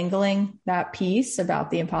untangling that piece about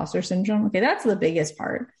the imposter syndrome? Okay, that's the biggest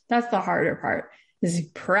part. That's the harder part, is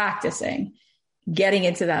practicing getting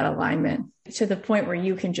into that alignment to the point where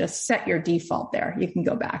you can just set your default there. You can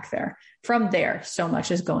go back there. From there, so much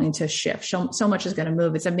is going to shift. So much is going to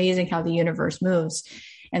move. It's amazing how the universe moves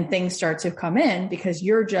and things start to come in because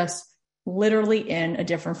you're just literally in a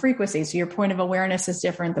different frequency. So your point of awareness is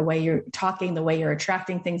different. The way you're talking, the way you're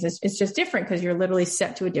attracting things is just different because you're literally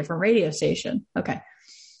set to a different radio station. Okay.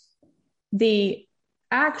 The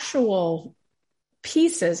actual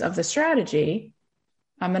pieces of the strategy,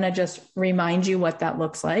 I'm going to just remind you what that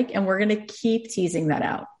looks like, and we're going to keep teasing that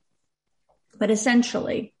out. But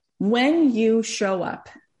essentially, when you show up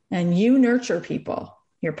and you nurture people,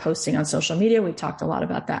 you're posting on social media. We talked a lot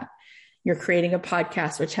about that. You're creating a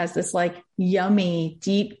podcast, which has this like yummy,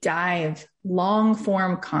 deep dive, long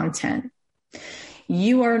form content.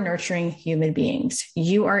 You are nurturing human beings.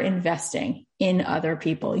 You are investing in other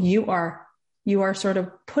people. You are sort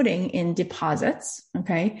of putting in deposits.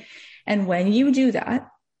 Okay. And when you do that,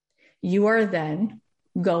 you are then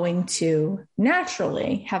going to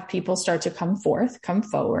naturally have people start to come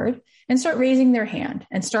forward and start raising their hand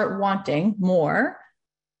and start wanting more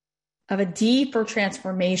of a deeper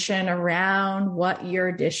transformation around what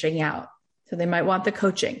you're dishing out. So they might want the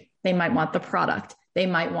coaching. They might want the product. They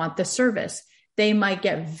might want the service. They might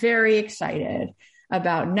get very excited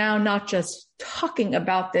about now not just talking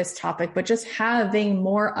about this topic, but just having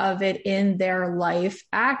more of it in their life,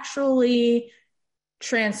 actually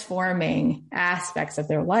transforming aspects of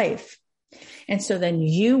their life. And so then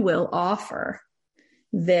you will offer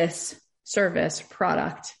this service,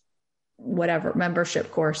 product, whatever,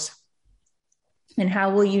 membership course. And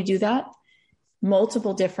how will you do that?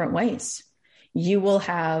 Multiple different ways. You will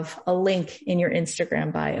have a link in your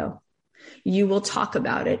Instagram bio. You will talk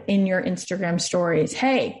about it in your Instagram stories.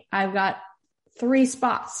 Hey, I've got 3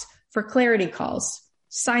 spots for clarity calls.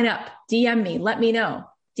 Sign up, DM me, let me know.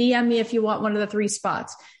 DM me if you want one of the 3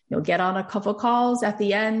 spots. You'll get on a couple calls at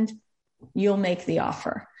the end. You'll make the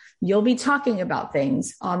offer. You'll be talking about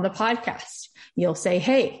things on the podcast. You'll say,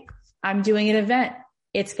 hey, I'm doing an event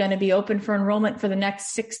It's going to be open for enrollment for the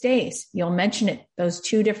next 6 days. You'll mention it, those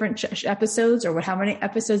 2 different episodes or how many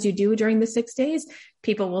episodes you do during the 6 days,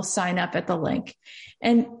 people will sign up at the link.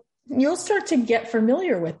 And you'll start to get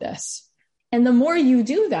familiar with this. And the more you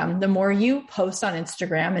do them, the more you post on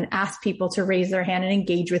Instagram and ask people to raise their hand and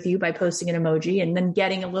engage with you by posting an emoji, and then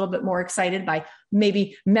getting a little bit more excited by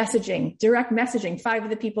maybe messaging, direct messaging 5 of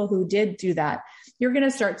the people who did do that. You're going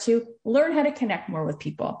to start to learn how to connect more with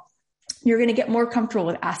people. You're going to get more comfortable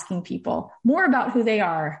with asking people more about who they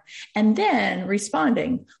are, and then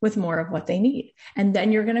responding with more of what they need. And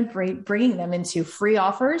then you're going to bringing them into free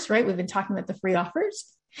offers, right? We've been talking about the free offers.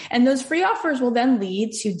 And those free offers will then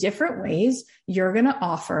lead to different ways you're going to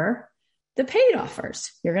offer the paid offers.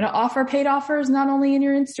 You're going to offer paid offers not only in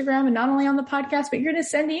your Instagram and not only on the podcast, but you're going to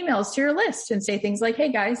send emails to your list and say things like,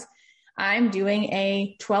 hey guys, I'm doing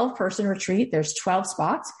a 12-person retreat. There's 12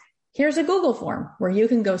 spots. Here's a Google form where you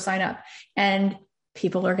can go sign up, and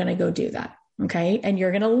people are going to go do that. Okay. And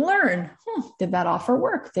you're going to learn, did that offer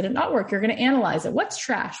work? Did it not work? You're going to analyze it. What's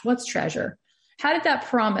trash? What's treasure? How did that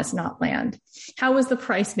promise not land? How was the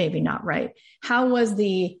price maybe not right? How was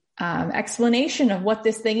the explanation of what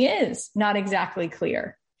this thing is not exactly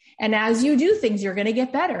clear? And as you do things, you're going to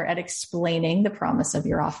get better at explaining the promise of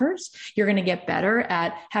your offers. You're going to get better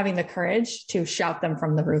at having the courage to shout them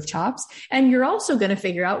from the rooftops. And you're also going to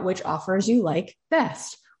figure out which offers you like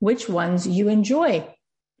best, which ones you enjoy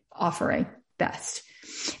offering best.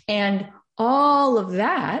 And all of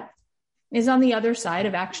that is on the other side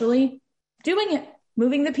of actually doing it,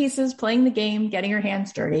 moving the pieces, playing the game, getting your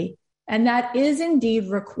hands dirty. And that is indeed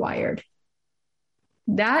required.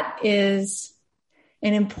 That is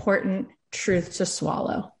an important truth to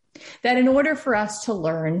swallow. That in order for us to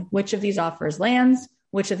learn which of these offers lands,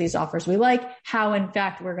 which of these offers we like, how in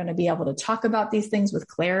fact we're going to be able to talk about these things with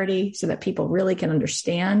clarity so that people really can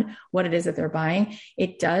understand what it is that they're buying,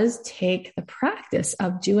 it does take the practice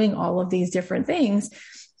of doing all of these different things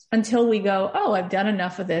until we go, oh, I've done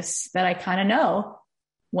enough of this that I kind of know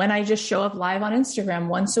when I just show up live on Instagram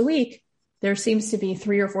once a week, there seems to be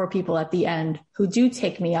 3 or 4 people at the end who do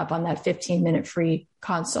take me up on that 15-minute free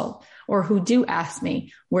consult, or who do ask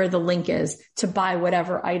me where the link is to buy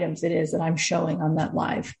whatever items it is that I'm showing on that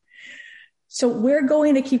live. So we're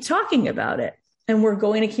going to keep talking about it, and we're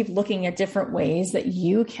going to keep looking at different ways that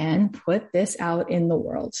you can put this out in the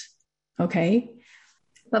world. Okay.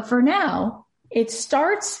 But for now, it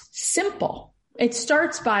starts simple. It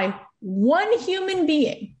starts by one human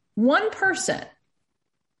being, one person,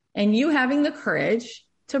 and you having the courage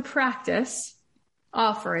to practice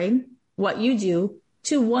offering what you do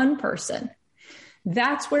to one person.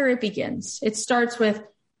 That's where it begins. It starts with,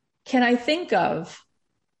 can I think of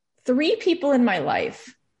 3 people in my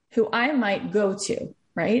life who I might go to,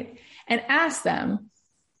 right? And ask them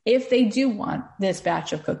if they do want this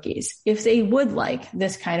batch of cookies, if they would like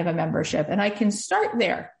this kind of a membership. And I can start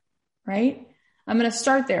there, right? I'm going to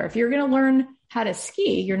start there. If you're going to learn how to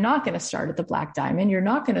ski, you're not going to start at the Black Diamond. You're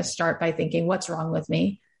not going to start by thinking, what's wrong with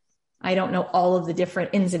me? I don't know all of the different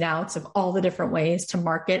ins and outs of all the different ways to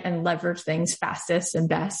market and leverage things fastest and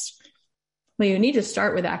best. Well, you need to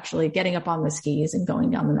start with actually getting up on the skis and going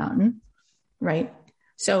down the mountain, right?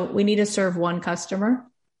 So we need to serve one customer.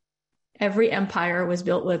 Every empire was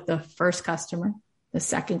built with the first customer, the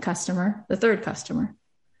second customer, the third customer.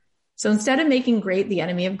 So instead of making great the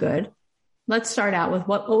enemy of good, let's start out with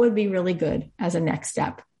what would be really good as a next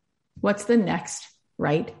step. What's the next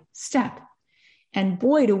right step? And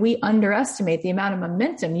boy, do we underestimate the amount of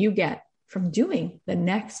momentum you get from doing the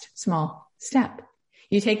next small step.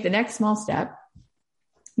 You take the next small step,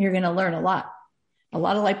 you're going to learn a lot. A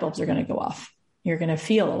lot of light bulbs are going to go off. You're going to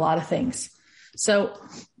feel a lot of things. So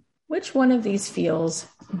which one of these feels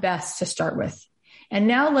best to start with? And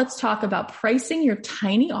now let's talk about pricing your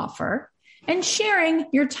tiny offer and sharing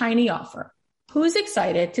your tiny offer. Who's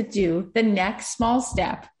excited to do the next small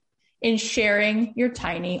step in sharing your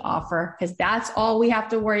tiny offer? Because that's all we have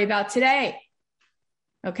to worry about today.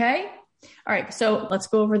 Okay? All right. So let's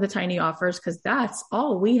go over the tiny offers, because that's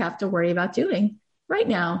all we have to worry about doing right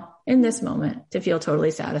now in this moment to feel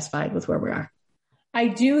totally satisfied with where we are. I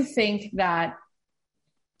do think that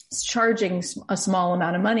charging a small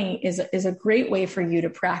amount of money is a great way for you to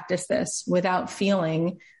practice this without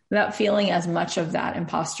feeling as much of that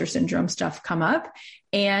imposter syndrome stuff come up.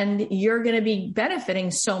 And you're going to be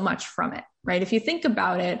benefiting so much from it, right? If you think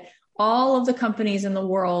about it, all of the companies in the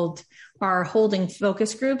world are holding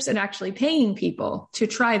focus groups and actually paying people to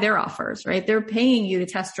try their offers, right? They're paying you to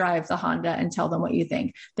test drive the Honda and tell them what you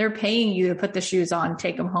think. They're paying you to put the shoes on,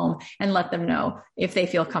 take them home, and let them know if they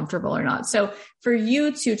feel comfortable or not. So for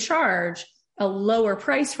you to charge a lower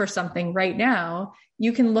price for something right now,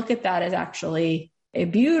 you can look at that as actually a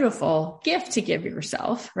beautiful gift to give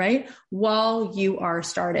yourself, right? While you are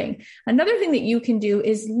starting. Another thing that you can do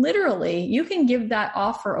is literally, you can give that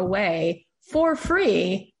offer away for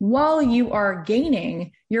free while you are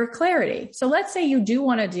gaining your clarity. So let's say you do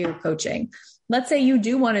want to do coaching. Let's say you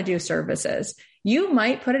do want to do services. You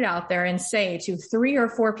might put it out there and say to 3 or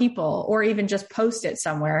 4 people, or even just post it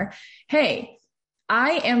somewhere, hey,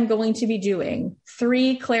 I am going to be doing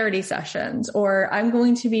 3 clarity sessions, or I'm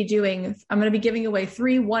going to be giving away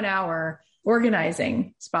 3 1-hour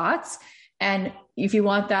organizing spots. And if you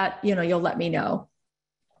want that, you'll let me know.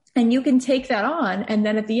 And you can take that on. And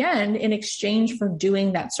then at the end, in exchange for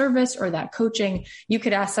doing that service or that coaching, you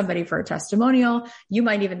could ask somebody for a testimonial. You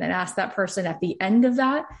might even then ask that person at the end of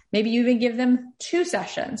that. Maybe you even give them 2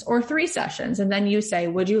 sessions or 3 sessions. And then you say,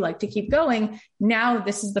 would you like to keep going? Now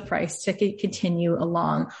this is the price to continue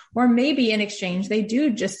along. Or maybe in exchange, they do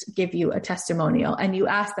just give you a testimonial and you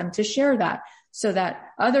ask them to share that so that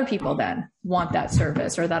other people then want that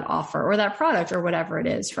service or that offer or that product or whatever it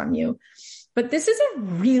is from you. But this is a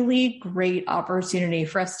really great opportunity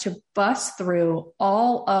for us to bust through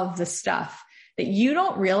all of the stuff that you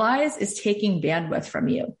don't realize is taking bandwidth from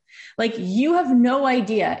you. Like you have no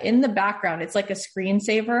idea in the background. It's like a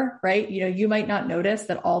screensaver, right? You might not notice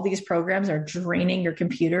that all these programs are draining your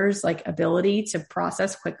computer's like ability to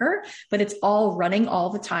process quicker, but it's all running all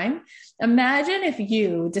the time. Imagine if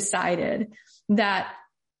you decided that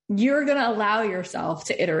you're going to allow yourself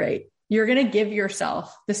to iterate. You're going to give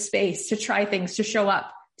yourself the space to try things, to show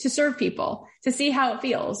up, to serve people, to see how it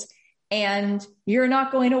feels. And you're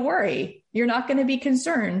not going to worry. You're not going to be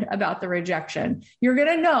concerned about the rejection. You're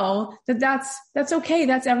going to know that that's okay.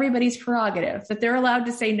 That's everybody's prerogative, that they're allowed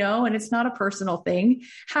to say no. And it's not a personal thing.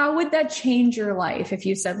 How would that change your life if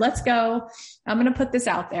you said, let's go, I'm going to put this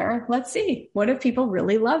out there. Let's see. What if people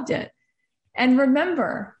really loved it? And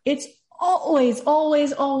remember, it's always,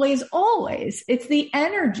 always, always, always. It's the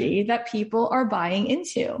energy that people are buying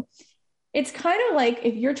into. It's kind of like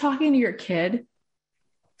if you're talking to your kid,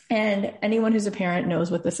 and anyone who's a parent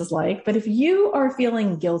knows what this is like, but if you are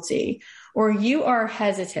feeling guilty or you are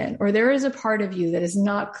hesitant or there is a part of you that is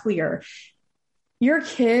not clear, your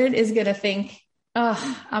kid is going to think,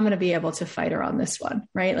 oh, I'm going to be able to fight her on this one,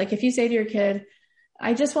 right? Like if you say to your kid,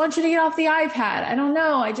 I just want you to get off the iPad. I don't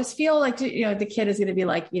know. I just feel like, the kid is going to be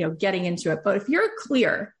like, getting into it. But if you're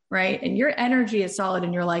clear, right, and your energy is solid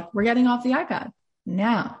and you're like, we're getting off the iPad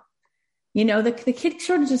now, the kid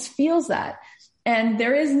sort of just feels that. And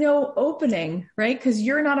there is no opening, right? Because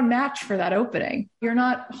you're not a match for that opening. You're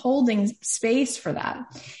not holding space for that.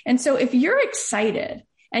 And so if you're excited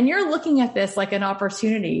and you're looking at this like an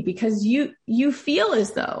opportunity because you feel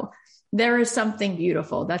as though there is something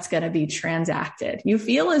beautiful that's going to be transacted. You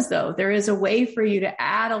feel as though there is a way for you to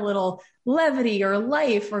add a little levity or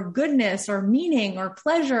life or goodness or meaning or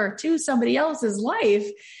pleasure to somebody else's life,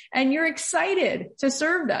 and you're excited to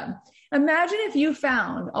serve them. Imagine if you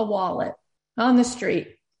found a wallet on the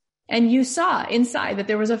street and you saw inside that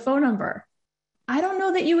there was a phone number. I don't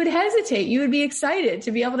know that you would hesitate. You would be excited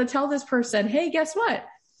to be able to tell this person, hey, guess what?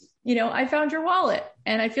 I found your wallet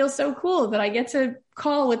and I feel so cool that I get to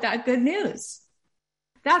call with that good news.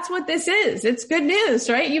 That's what this is. It's good news,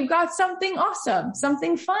 right? You've got something awesome,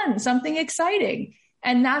 something fun, something exciting.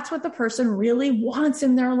 And that's what the person really wants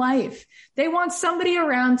in their life. They want somebody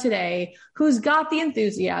around today who's got the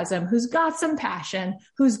enthusiasm, who's got some passion,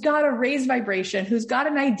 who's got a raised vibration, who's got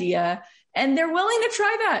an idea, and they're willing to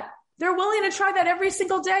try that. They're willing to try that every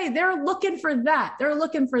single day. They're looking for that. They're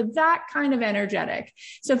looking for that kind of energetic.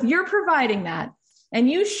 So if you're providing that and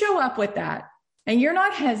you show up with that and you're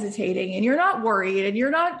not hesitating and you're not worried and you're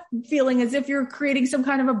not feeling as if you're creating some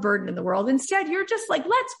kind of a burden in the world, instead you're just like,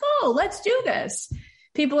 let's go, let's do this.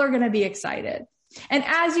 People are going to be excited. And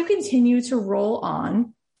as you continue to roll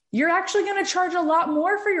on, you're actually going to charge a lot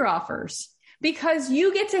more for your offers because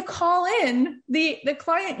you get to call in the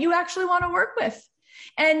client you actually want to work with.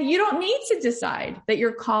 And you don't need to decide that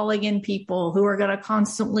you're calling in people who are going to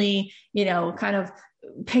constantly, kind of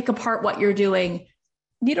pick apart what you're doing.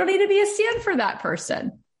 You don't need to be a stand for that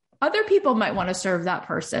person. Other people might want to serve that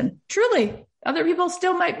person. Truly, other people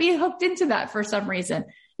still might be hooked into that for some reason.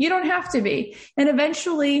 You don't have to be. And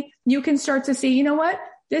eventually you can start to see, you know what?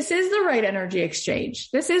 This is the right energy exchange.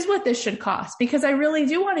 This is what this should cost because I really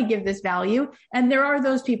do want to give this value. And there are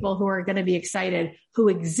those people who are going to be excited, who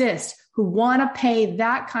exist, who want to pay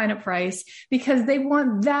that kind of price because they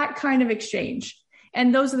want that kind of exchange.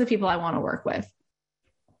 And those are the people I want to work with.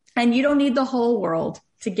 And you don't need the whole world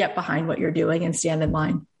to get behind what you're doing and stand in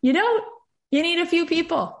line. You don't. You need a few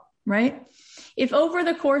people, right? If over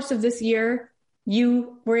the course of this year,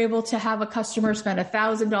 you were able to have a customer spend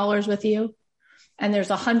 $1,000 with you, and there's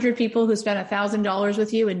 100 people who spent $1,000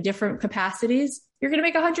 with you in different capacities, you're going to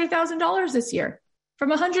make $100,000 this year from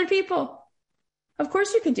 100 people. Of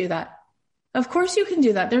course you can do that. Of course you can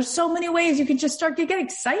do that. There's so many ways you can just start to get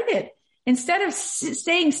excited. Instead of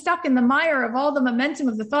staying stuck in the mire of all the momentum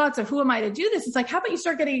of the thoughts of who am I to do this? It's like, how about you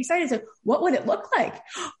start getting excited? It's like, what would it look like?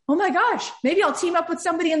 Oh my gosh, maybe I'll team up with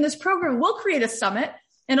somebody in this program. We'll create a summit,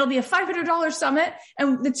 and it'll be a $500 summit.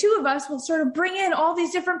 And the two of us will sort of bring in all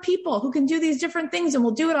these different people who can do these different things. And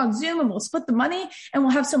we'll do it on Zoom, and we'll split the money, and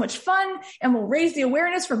we'll have so much fun, and we'll raise the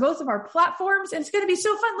awareness for both of our platforms. And it's going to be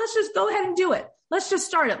so fun. Let's just go ahead and do it. Let's just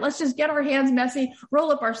start it. Let's just get our hands messy,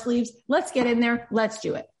 roll up our sleeves. Let's get in there. Let's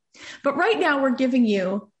do it. But right now we're giving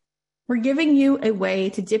you a way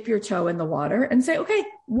to dip your toe in the water and say, okay,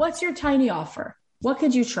 what's your tiny offer? What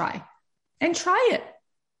could you try? And try it.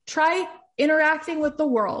 Try interacting with the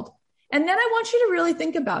world. And then I want you to really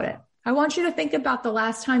think about it. I want you to think about the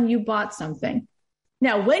last time you bought something.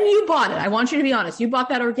 Now, when you bought it, I want you to be honest. You bought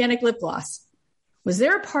that organic lip gloss. Was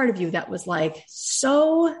there a part of you that was like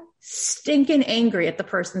so stinking angry at the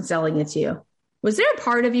person selling it to you? Was there a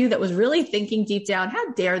part of you that was really thinking deep down,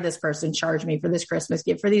 how dare this person charge me for this Christmas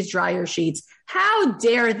gift, for these dryer sheets? How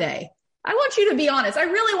dare they? I want you to be honest. I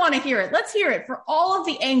really want to hear it. Let's hear it for all of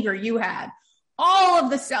the anger you had, all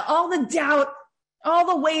the doubt, all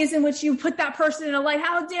the ways in which you put that person in a light.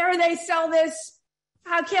 How dare they sell this?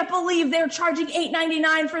 I can't believe they're charging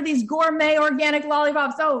 $8.99 for these gourmet organic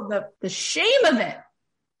lollipops. Oh, the shame of it.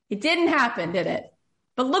 It didn't happen, did it?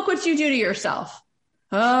 But look what you do to yourself.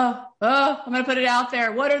 I'm going to put it out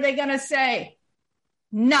there. What are they going to say?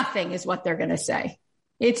 Nothing is what they're going to say.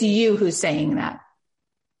 It's you who's saying that.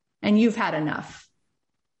 And you've had enough.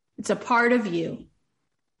 It's a part of you.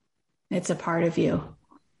 It's a part of you.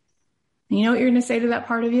 And you know what you're going to say to that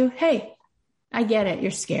part of you? Hey, I get it.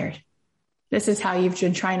 You're scared. This is how you've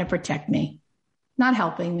been trying to protect me, not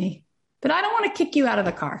helping me. But I don't want to kick you out of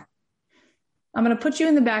the car. I'm going to put you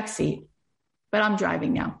in the back seat, but I'm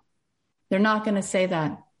driving now. They're not going to say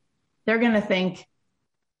that. They're going to think,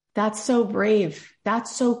 that's so brave.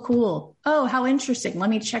 That's so cool. Oh, how interesting. Let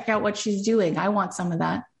me check out what she's doing. I want some of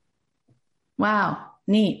that. Wow,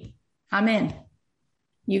 neat. I'm in.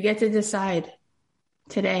 You get to decide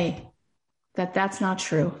today that that's not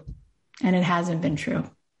true, and it hasn't been true.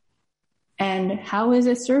 And how is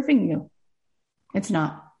it serving you? It's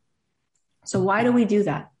not. So why do we do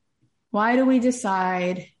that? Why do we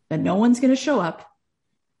decide that no one's going to show up?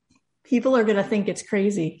 People are going to think it's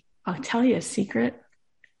crazy. I'll tell you a secret.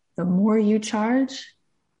 The more you charge,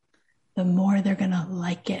 the more they're going to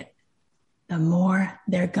like it. The more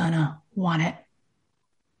they're going to want it.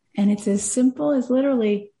 And it's as simple as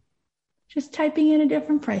literally just typing in a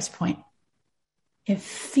different price point. It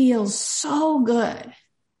feels so good.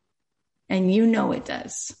 And you know it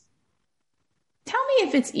does. Tell me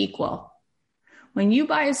if it's equal. When you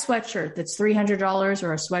buy a sweatshirt that's $300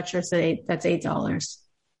 or a sweatshirt that's $8,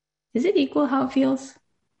 is it equal how it feels?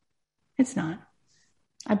 It's not.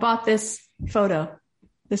 I bought this photo.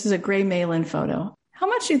 This is a Gray Malin photo. How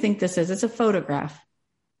much do you think this is? It's a photograph.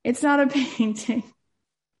 It's not a painting.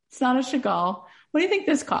 It's not a Chagall. What do you think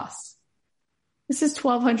this costs? This is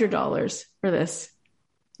 $1,200 for this.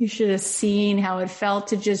 You should have seen how it felt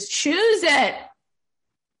to just choose it.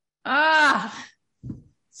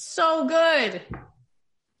 So good.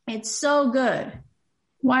 It's so good.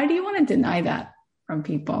 Why do you want to deny that from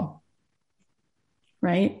people?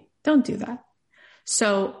 Right? Don't do that.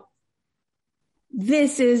 So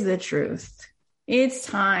this is the truth. It's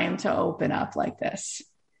time to open up like this.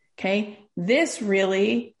 Okay. This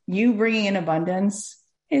really, you bringing in abundance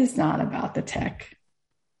is not about the tech.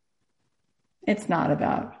 It's not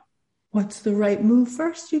about what's the right move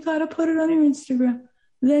first. You got to put it on your Instagram.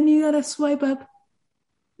 Then you got to swipe up.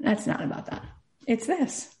 That's not about that. It's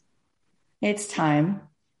this. It's time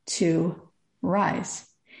to rise.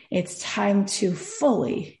 It's time to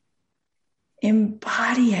fully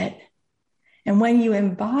embody it. And when you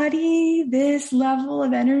embody this level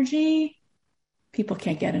of energy, people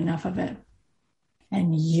can't get enough of it.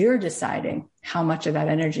 And you're deciding how much of that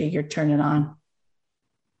energy you're turning on.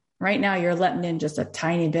 Right now, you're letting in just a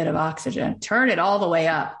tiny bit of oxygen. Turn it all the way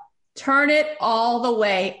up. Turn it all the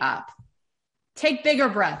way up. Take bigger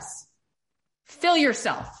breaths. Fill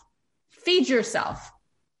yourself. Feed yourself.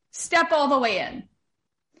 Step all the way in.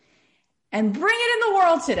 And bring it in the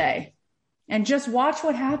world today. And just watch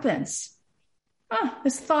what happens.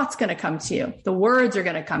 This thought's going to come to you. The words are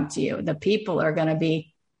going to come to you. The people are going to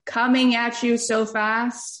be coming at you so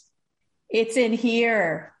fast. It's in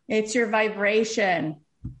here. It's your vibration.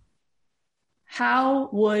 How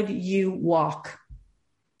would you walk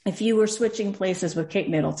if you were switching places with Kate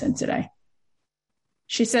Middleton today?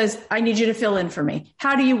 She says, I need you to fill in for me.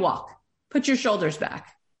 How do you walk? Put your shoulders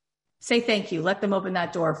back. Say thank you. Let them open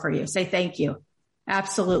that door for you. Say thank you.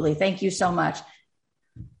 Absolutely. Thank you so much.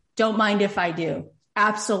 Don't mind if I do.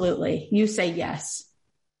 Absolutely. You say yes.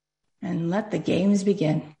 And let the games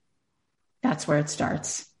begin. That's where it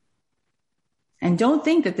starts. And don't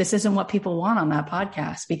think that this isn't what people want on that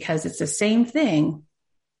podcast, because it's the same thing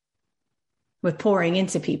with pouring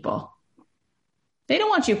into people. They don't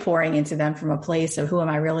want you pouring into them from a place of, who am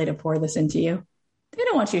I really to pour this into you? They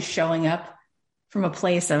don't want you showing up from a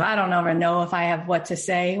place of, I don't ever know if I have what to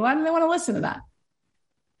say. Why do they want to listen to that?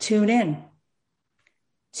 Tune in.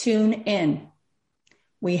 Tune in.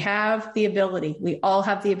 We have the ability. We all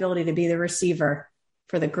have the ability to be the receiver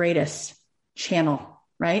for the greatest channel,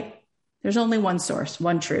 right? There's only one source,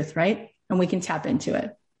 one truth, right? And we can tap into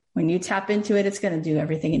it. When you tap into it, it's going to do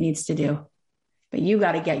everything it needs to do. But you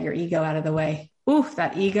got to get your ego out of the way. Oof,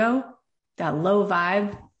 that ego, that low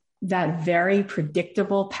vibe, that very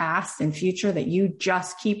predictable past and future that you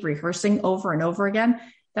just keep rehearsing over and over again,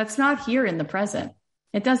 that's not here in the present.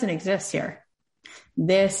 It doesn't exist here.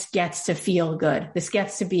 This gets to feel good. This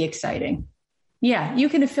gets to be exciting. Yeah, you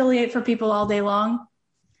can affiliate for people all day long,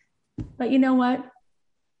 but you know what?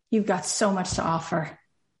 You've got so much to offer.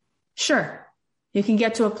 Sure, you can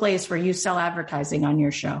get to a place where you sell advertising on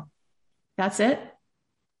your show. That's it.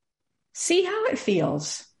 See how it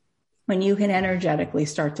feels when you can energetically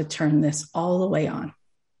start to turn this all the way on,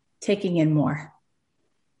 taking in more,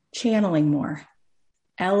 channeling more,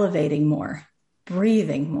 elevating more,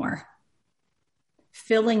 breathing more,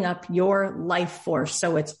 filling up your life force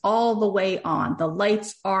so it's all the way on. The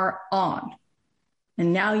lights are on.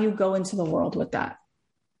 And now you go into the world with that.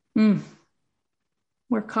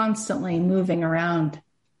 We're constantly moving around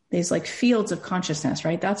these like fields of consciousness,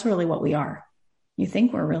 right? That's really what we are. You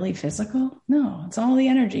think we're really physical? No, it's all the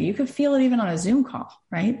energy. You could feel it even on a Zoom call,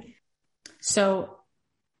 right? So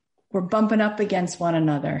we're bumping up against one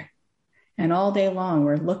another. And all day long,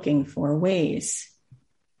 we're looking for ways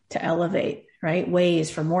to elevate, right?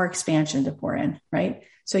 Ways for more expansion to pour in, right?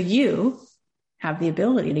 So you have the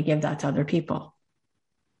ability to give that to other people.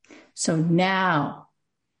 So now,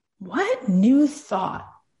 what new thought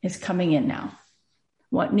is coming in now?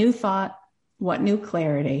 What new thought? What new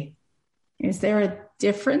clarity? Is there a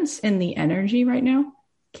difference in the energy right now?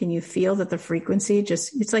 Can you feel that the frequency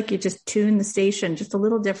it's like you just tune the station just a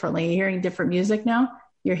little differently. You're hearing different music now.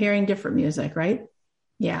 You're hearing different music, right?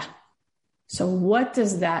 Yeah. So what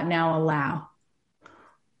does that now allow?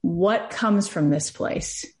 What comes from this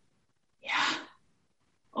place? Yeah.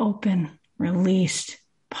 Open, released,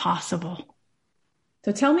 possible.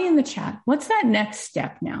 So tell me in the chat, what's that next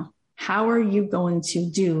step now? How are you going to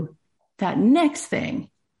do that next thing,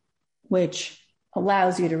 which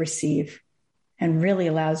allows you to receive and really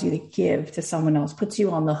allows you to give to someone else, puts you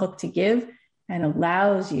on the hook to give and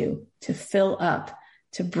allows you to fill up,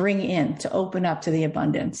 to bring in, to open up to the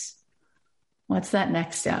abundance? What's that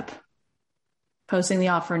next step? Posting the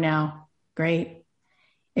offer now. Great.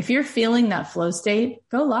 If you're feeling that flow state,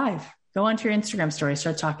 go live, go onto your Instagram story,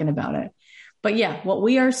 start talking about it. But yeah, what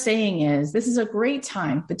we are saying is this is a great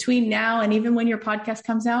time between now and even when your podcast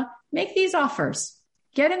comes out, make these offers,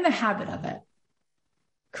 get in the habit of it,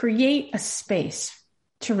 create a space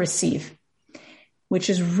to receive, which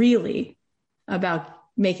is really about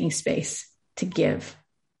making space to give.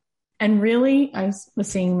 And really, I was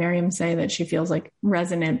seeing Miriam say that she feels like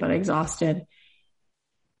resonant, but exhausted.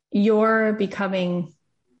 You're becoming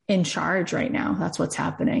in charge right now. That's what's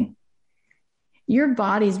happening. Your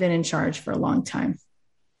body's been in charge for a long time.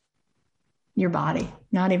 Your body,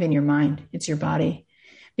 not even your mind. It's your body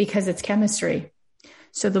because it's chemistry.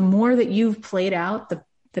 So the more that you've played out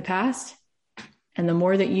the past and the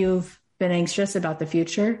more that you've been anxious about the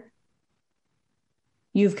future,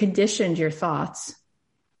 you've conditioned your thoughts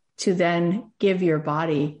to then give your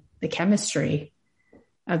body the chemistry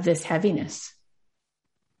of this heaviness.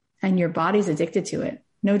 And your body's addicted to it.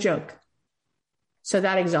 No joke. So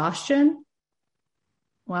that exhaustion,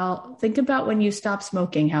 well, think about when you stop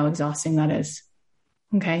smoking, how exhausting that is.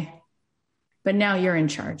 Okay. But now you're in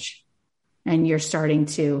charge and you're starting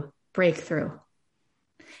to break through.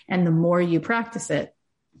 And the more you practice it,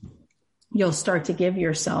 you'll start to give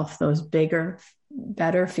yourself those bigger,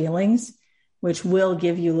 better feelings, which will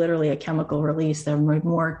give you literally a chemical release. There are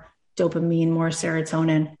more dopamine, more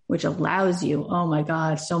serotonin, which allows you, oh my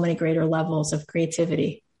God, so many greater levels of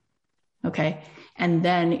creativity. Okay. And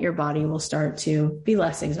then your body will start to be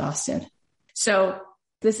less exhausted. So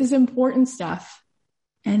this is important stuff.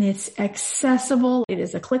 and it's accessible. It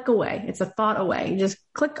is a click away. It's a thought away. You just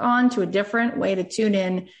click on to a different way to tune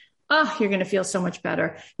in. Oh, you're going to feel so much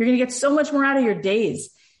better. You're going to get so much more out of your days.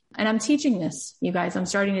 And I'm teaching this, you guys. I'm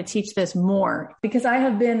starting to teach this more because I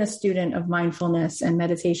have been a student of mindfulness and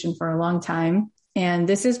meditation for a long time. And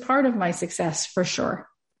this is part of my success for sure.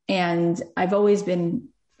 And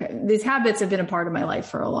these habits have been a part of my life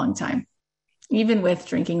for a long time. Even with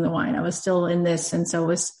drinking the wine, I was still in this. And so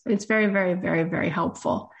it's very, very, very, very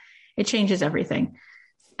helpful. It changes everything.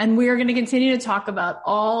 And we are going to continue to talk about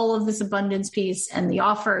all of this abundance piece and the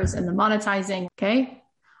offers and the monetizing. Okay.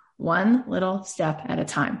 One little step at a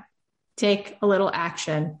time. Take a little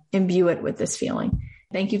action, imbue it with this feeling.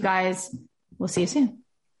 Thank you guys. We'll see you soon.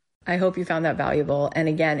 I hope you found that valuable. And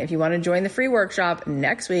again, if you want to join the free workshop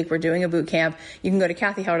next week, we're doing a boot camp. You can go to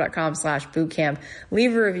kathyheller.com/bootcamp,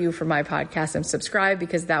 leave a review for my podcast and subscribe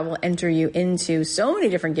because that will enter you into so many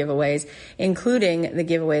different giveaways, including the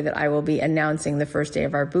giveaway that I will be announcing the first day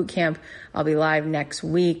of our boot camp. I'll be live next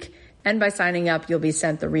week. And by signing up, you'll be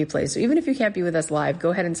sent the replay. So even if you can't be with us live, go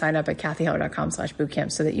ahead and sign up at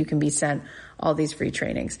kathyheller.com/bootcamp so that you can be sent all these free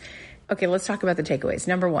trainings. Okay, let's talk about the takeaways.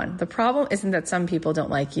 Number one, the problem isn't that some people don't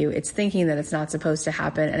like you. It's thinking that it's not supposed to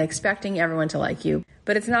happen and expecting everyone to like you.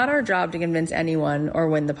 But it's not our job to convince anyone or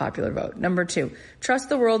win the popular vote. Number two, trust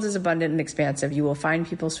the world is abundant and expansive. You will find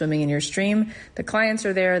people swimming in your stream. The clients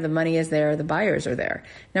are there. The money is there. The buyers are there.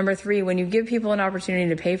 Number three, when you give people an opportunity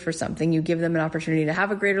to pay for something, you give them an opportunity to have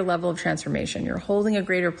a greater level of transformation. You're holding a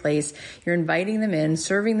greater place. You're inviting them in,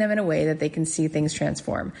 serving them in a way that they can see things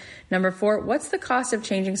transform. Number four, what's the cost of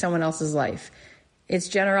changing someone else's life? It's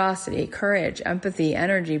generosity, courage, empathy,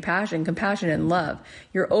 energy, passion, compassion, and love.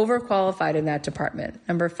 You're overqualified in that department.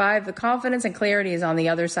 Number five, the confidence and clarity is on the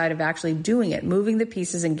other side of actually doing it, moving the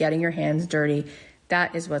pieces and getting your hands dirty.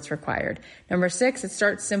 That is what's required. Number six, it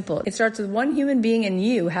starts simple. It starts with one human being and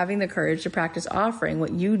you having the courage to practice offering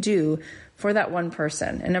what you do for that one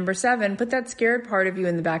person. And number seven, put that scared part of you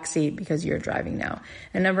in the back seat because you're driving now.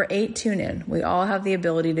 And number eight, tune in. We all have the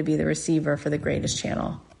ability to be the receiver for the greatest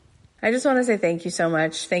channel. I just want to say thank you so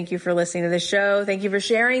much. Thank you for listening to the show. Thank you for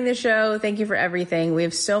sharing the show. Thank you for everything. We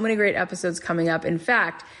have so many great episodes coming up. In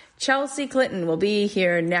fact, Chelsea Clinton will be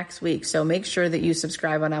here next week. So make sure that you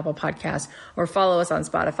subscribe on Apple Podcasts or follow us on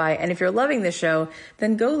Spotify. And if you're loving the show,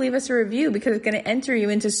 then go leave us a review because it's going to enter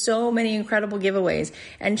you into so many incredible giveaways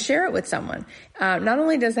and share it with someone. Not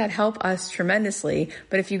only does that help us tremendously,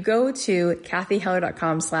 but if you go to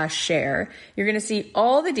kathyheller.com/share, you're going to see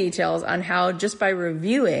all the details on how just by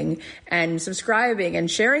reviewing and subscribing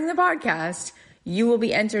and sharing the podcast, you will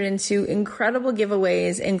be entered into incredible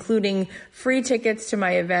giveaways, including free tickets to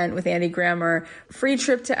my event with Andy Grammer, free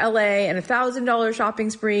trip to LA and $1,000 shopping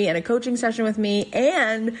spree and a coaching session with me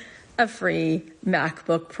and a free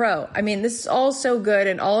MacBook Pro. I mean, this is all so good,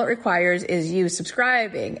 and all it requires is you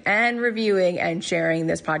subscribing and reviewing and sharing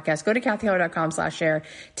this podcast. Go to kathyheller.com/share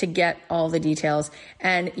to get all the details.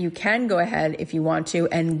 And you can go ahead if you want to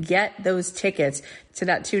and get those tickets to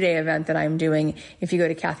that 2-day event that I'm doing. If you go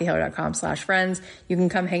to kathyheller.com/friends, you can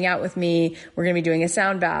come hang out with me. We're going to be doing a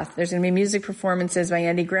sound bath. There's going to be music performances by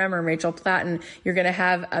Andy Grammer and Rachel Platten. You're going to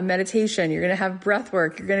have a meditation. You're going to have breath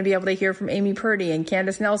work. You're going to be able to hear from Amy Purdy and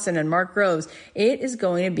Candace Nelson and Mark Groves. It is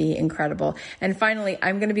going to be incredible. And finally,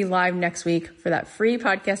 I'm going to be live next week for that free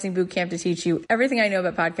podcasting bootcamp to teach you everything I know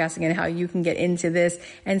about podcasting and how you can get into this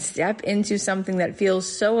and step into something that feels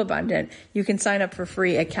so abundant. You can sign up for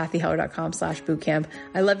free at kathyheller.com/bootcamp.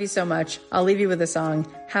 I love you so much. I'll leave you with a song.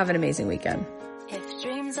 Have an amazing weekend. If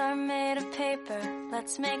dreams are made of paper,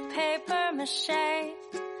 let's make paper mache.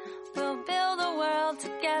 We'll build a world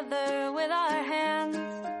together with our hands.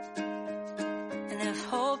 And if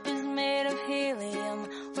hope is made of helium,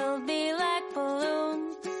 we'll be like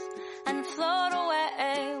balloons and float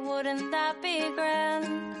away. Wouldn't that be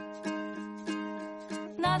grand?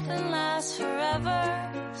 Nothing lasts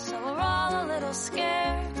forever, so we're all a little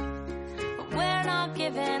scared. We're not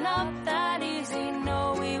giving up that easy,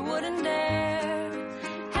 no, we wouldn't dare.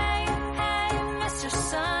 Hey, hey, Mr.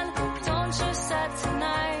 Sun, don't you set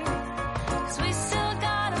tonight, 'cause we still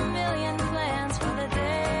got a million plans for the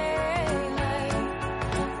day.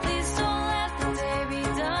 Please don't let the day be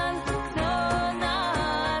done, no,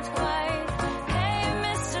 not quite. Hey,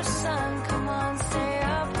 Mr. Sun, come on, stay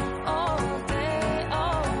up all day,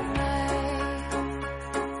 all night.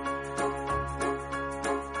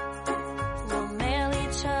 We'll mail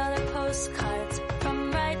each other postcards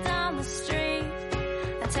from right down the street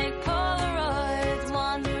and take Polaroids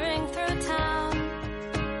wandering through town.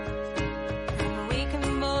 And we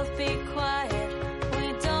can both be quiet,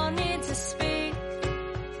 we don't need to speak,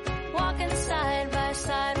 walking side by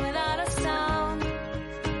side without a sound.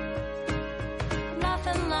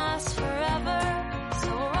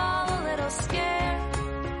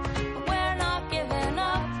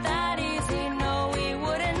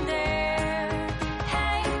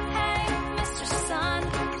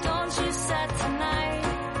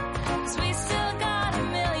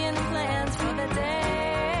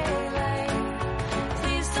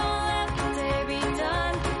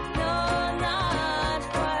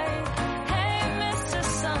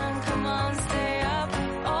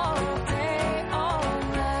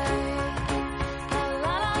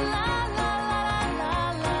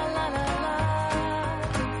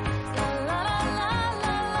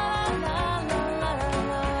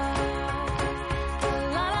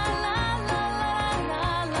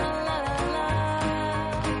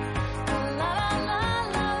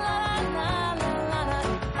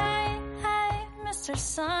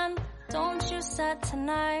 sunset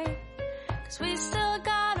tonight, 'cause we still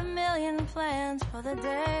got a million plans for the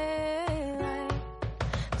daylight.